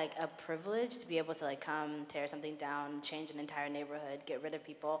that is like a privilege to be able to like come, tear something down, change an entire neighborhood, get rid of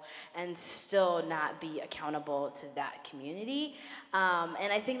people, and still not be accountable to that community.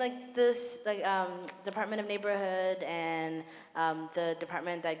 And I think like this, like Department of Neighborhood and the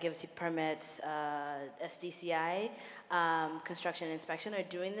department that gives you permits, SDCI, construction and inspection, are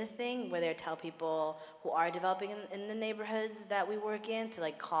doing this thing where they tell people who are developing in the neighborhoods that we work in to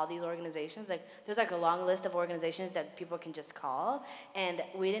like call these organizations. Like there's like a long list of organizations that people can just call, and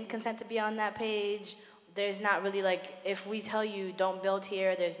we didn't consent to be on that page. There's not really like, if we tell you don't build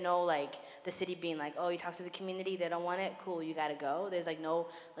here, there's no like the city being like, oh, you talk to the community, they don't want it, cool, you gotta go. There's like no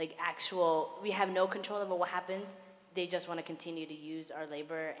like actual, we have no control over what happens. They just want to continue to use our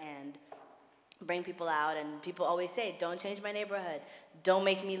labor and bring people out, and people always say, don't change my neighborhood, don't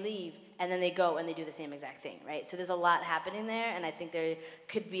make me leave, and then they go and they do the same exact thing, right? So there's a lot happening there, and I think there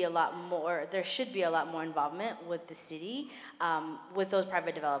could be a lot more, there should be a lot more involvement with the city, with those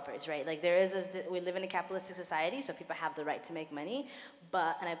private developers, right? Like there is, we live in a capitalistic society, so people have the right to make money,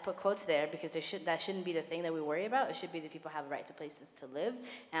 but, and I put quotes there because that shouldn't be the thing that we worry about. It should be that people have the right to places to live,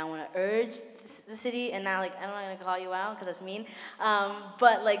 and I want to urge the city, and not like, I don't want to call you out because that's mean,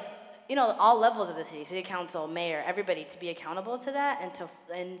 but like, you know, all levels of the city council, mayor, everybody to be accountable to that,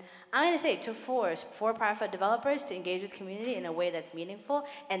 and I'm gonna say to force for-profit developers to engage with community in a way that's meaningful,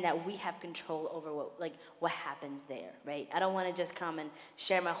 and that we have control over what happens there, right? I don't want to just come and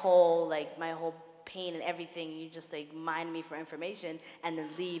share my whole pain and everything. You just like mine me for information and then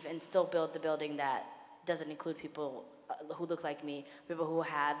leave and still build the building that doesn't include people who look like me, people who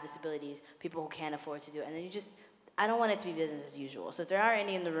have disabilities, people who can't afford to do it, and then you just. I don't want it to be business as usual. So if there are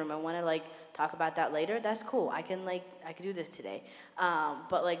any in the room, I want to like talk about that later. That's cool. I can do this today.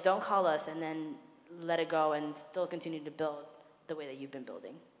 But like, don't call us and then let it go and still continue to build the way that you've been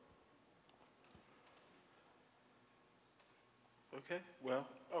building. Okay. Well.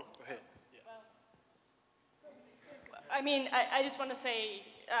 Oh, go ahead. Yeah. I mean, I just want to say,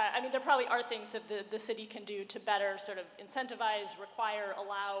 I mean, there probably are things that the city can do to better sort of incentivize, require,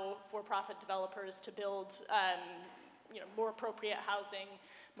 allow for-profit developers to build, you know, more appropriate housing,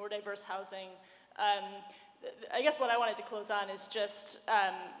 more diverse housing. I guess what I wanted to close on is just,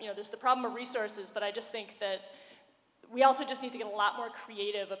 you know, there's the problem of resources, but I just think that we also just need to get a lot more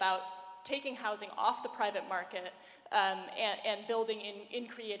creative about taking housing off the private market and building in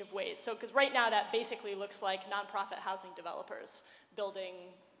creative ways. So, because right now that basically looks like nonprofit housing developers building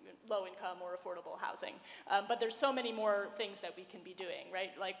low-income or affordable housing. But there's so many more things that we can be doing,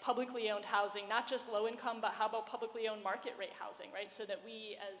 right? Like publicly owned housing, not just low-income, but how about publicly owned market rate housing, right? So that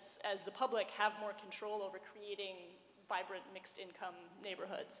we, as the public, have more control over creating vibrant mixed-income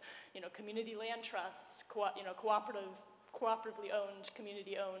neighborhoods. You know, community land trusts, cooperatively owned,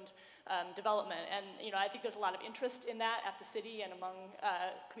 community-owned development. And you know, I think there's a lot of interest in that at the city and among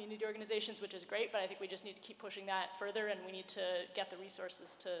community organizations, which is great, but I think we just need to keep pushing that further, and we need to get the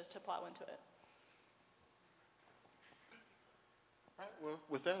resources to plow into it. All right, well,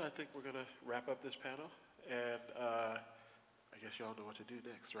 with that, I think we're going to wrap up this panel, and I guess y'all know what to do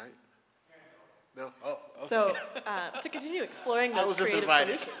next, right? No? Oh, okay. So to continue exploring those creative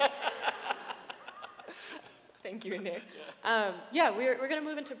solutions. Thank you, Renee. Yeah, we're going to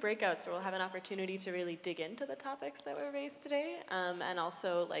move into breakouts where we'll have an opportunity to really dig into the topics that were raised today, and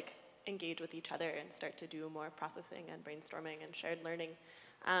also like engage with each other and start to do more processing and brainstorming and shared learning.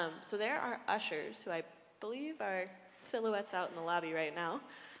 So there are ushers who I believe are silhouettes out in the lobby right now,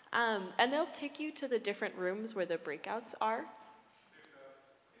 and they'll take you to the different rooms where the breakouts are. There's a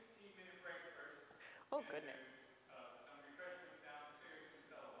 15-minute break first. Oh, goodness. Some refreshments downstairs in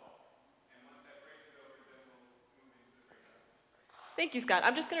the hall. And once that break is over, then we'll move into the breakout. Thank you, Scott.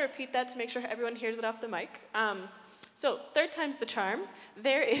 I'm just going to repeat that to make sure everyone hears it off the mic. So third time's the charm.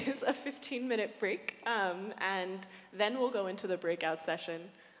 There is a 15-minute break, and then we'll go into the breakout session.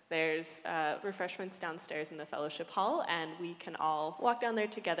 There's refreshments downstairs in the fellowship hall, and we can all walk down there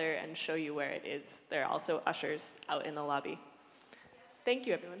together and show you where it is. There are also ushers out in the lobby. Thank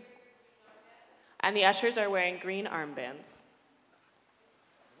you, everyone. And the ushers are wearing green armbands.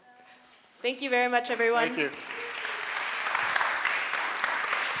 Thank you very much, everyone. Thank you.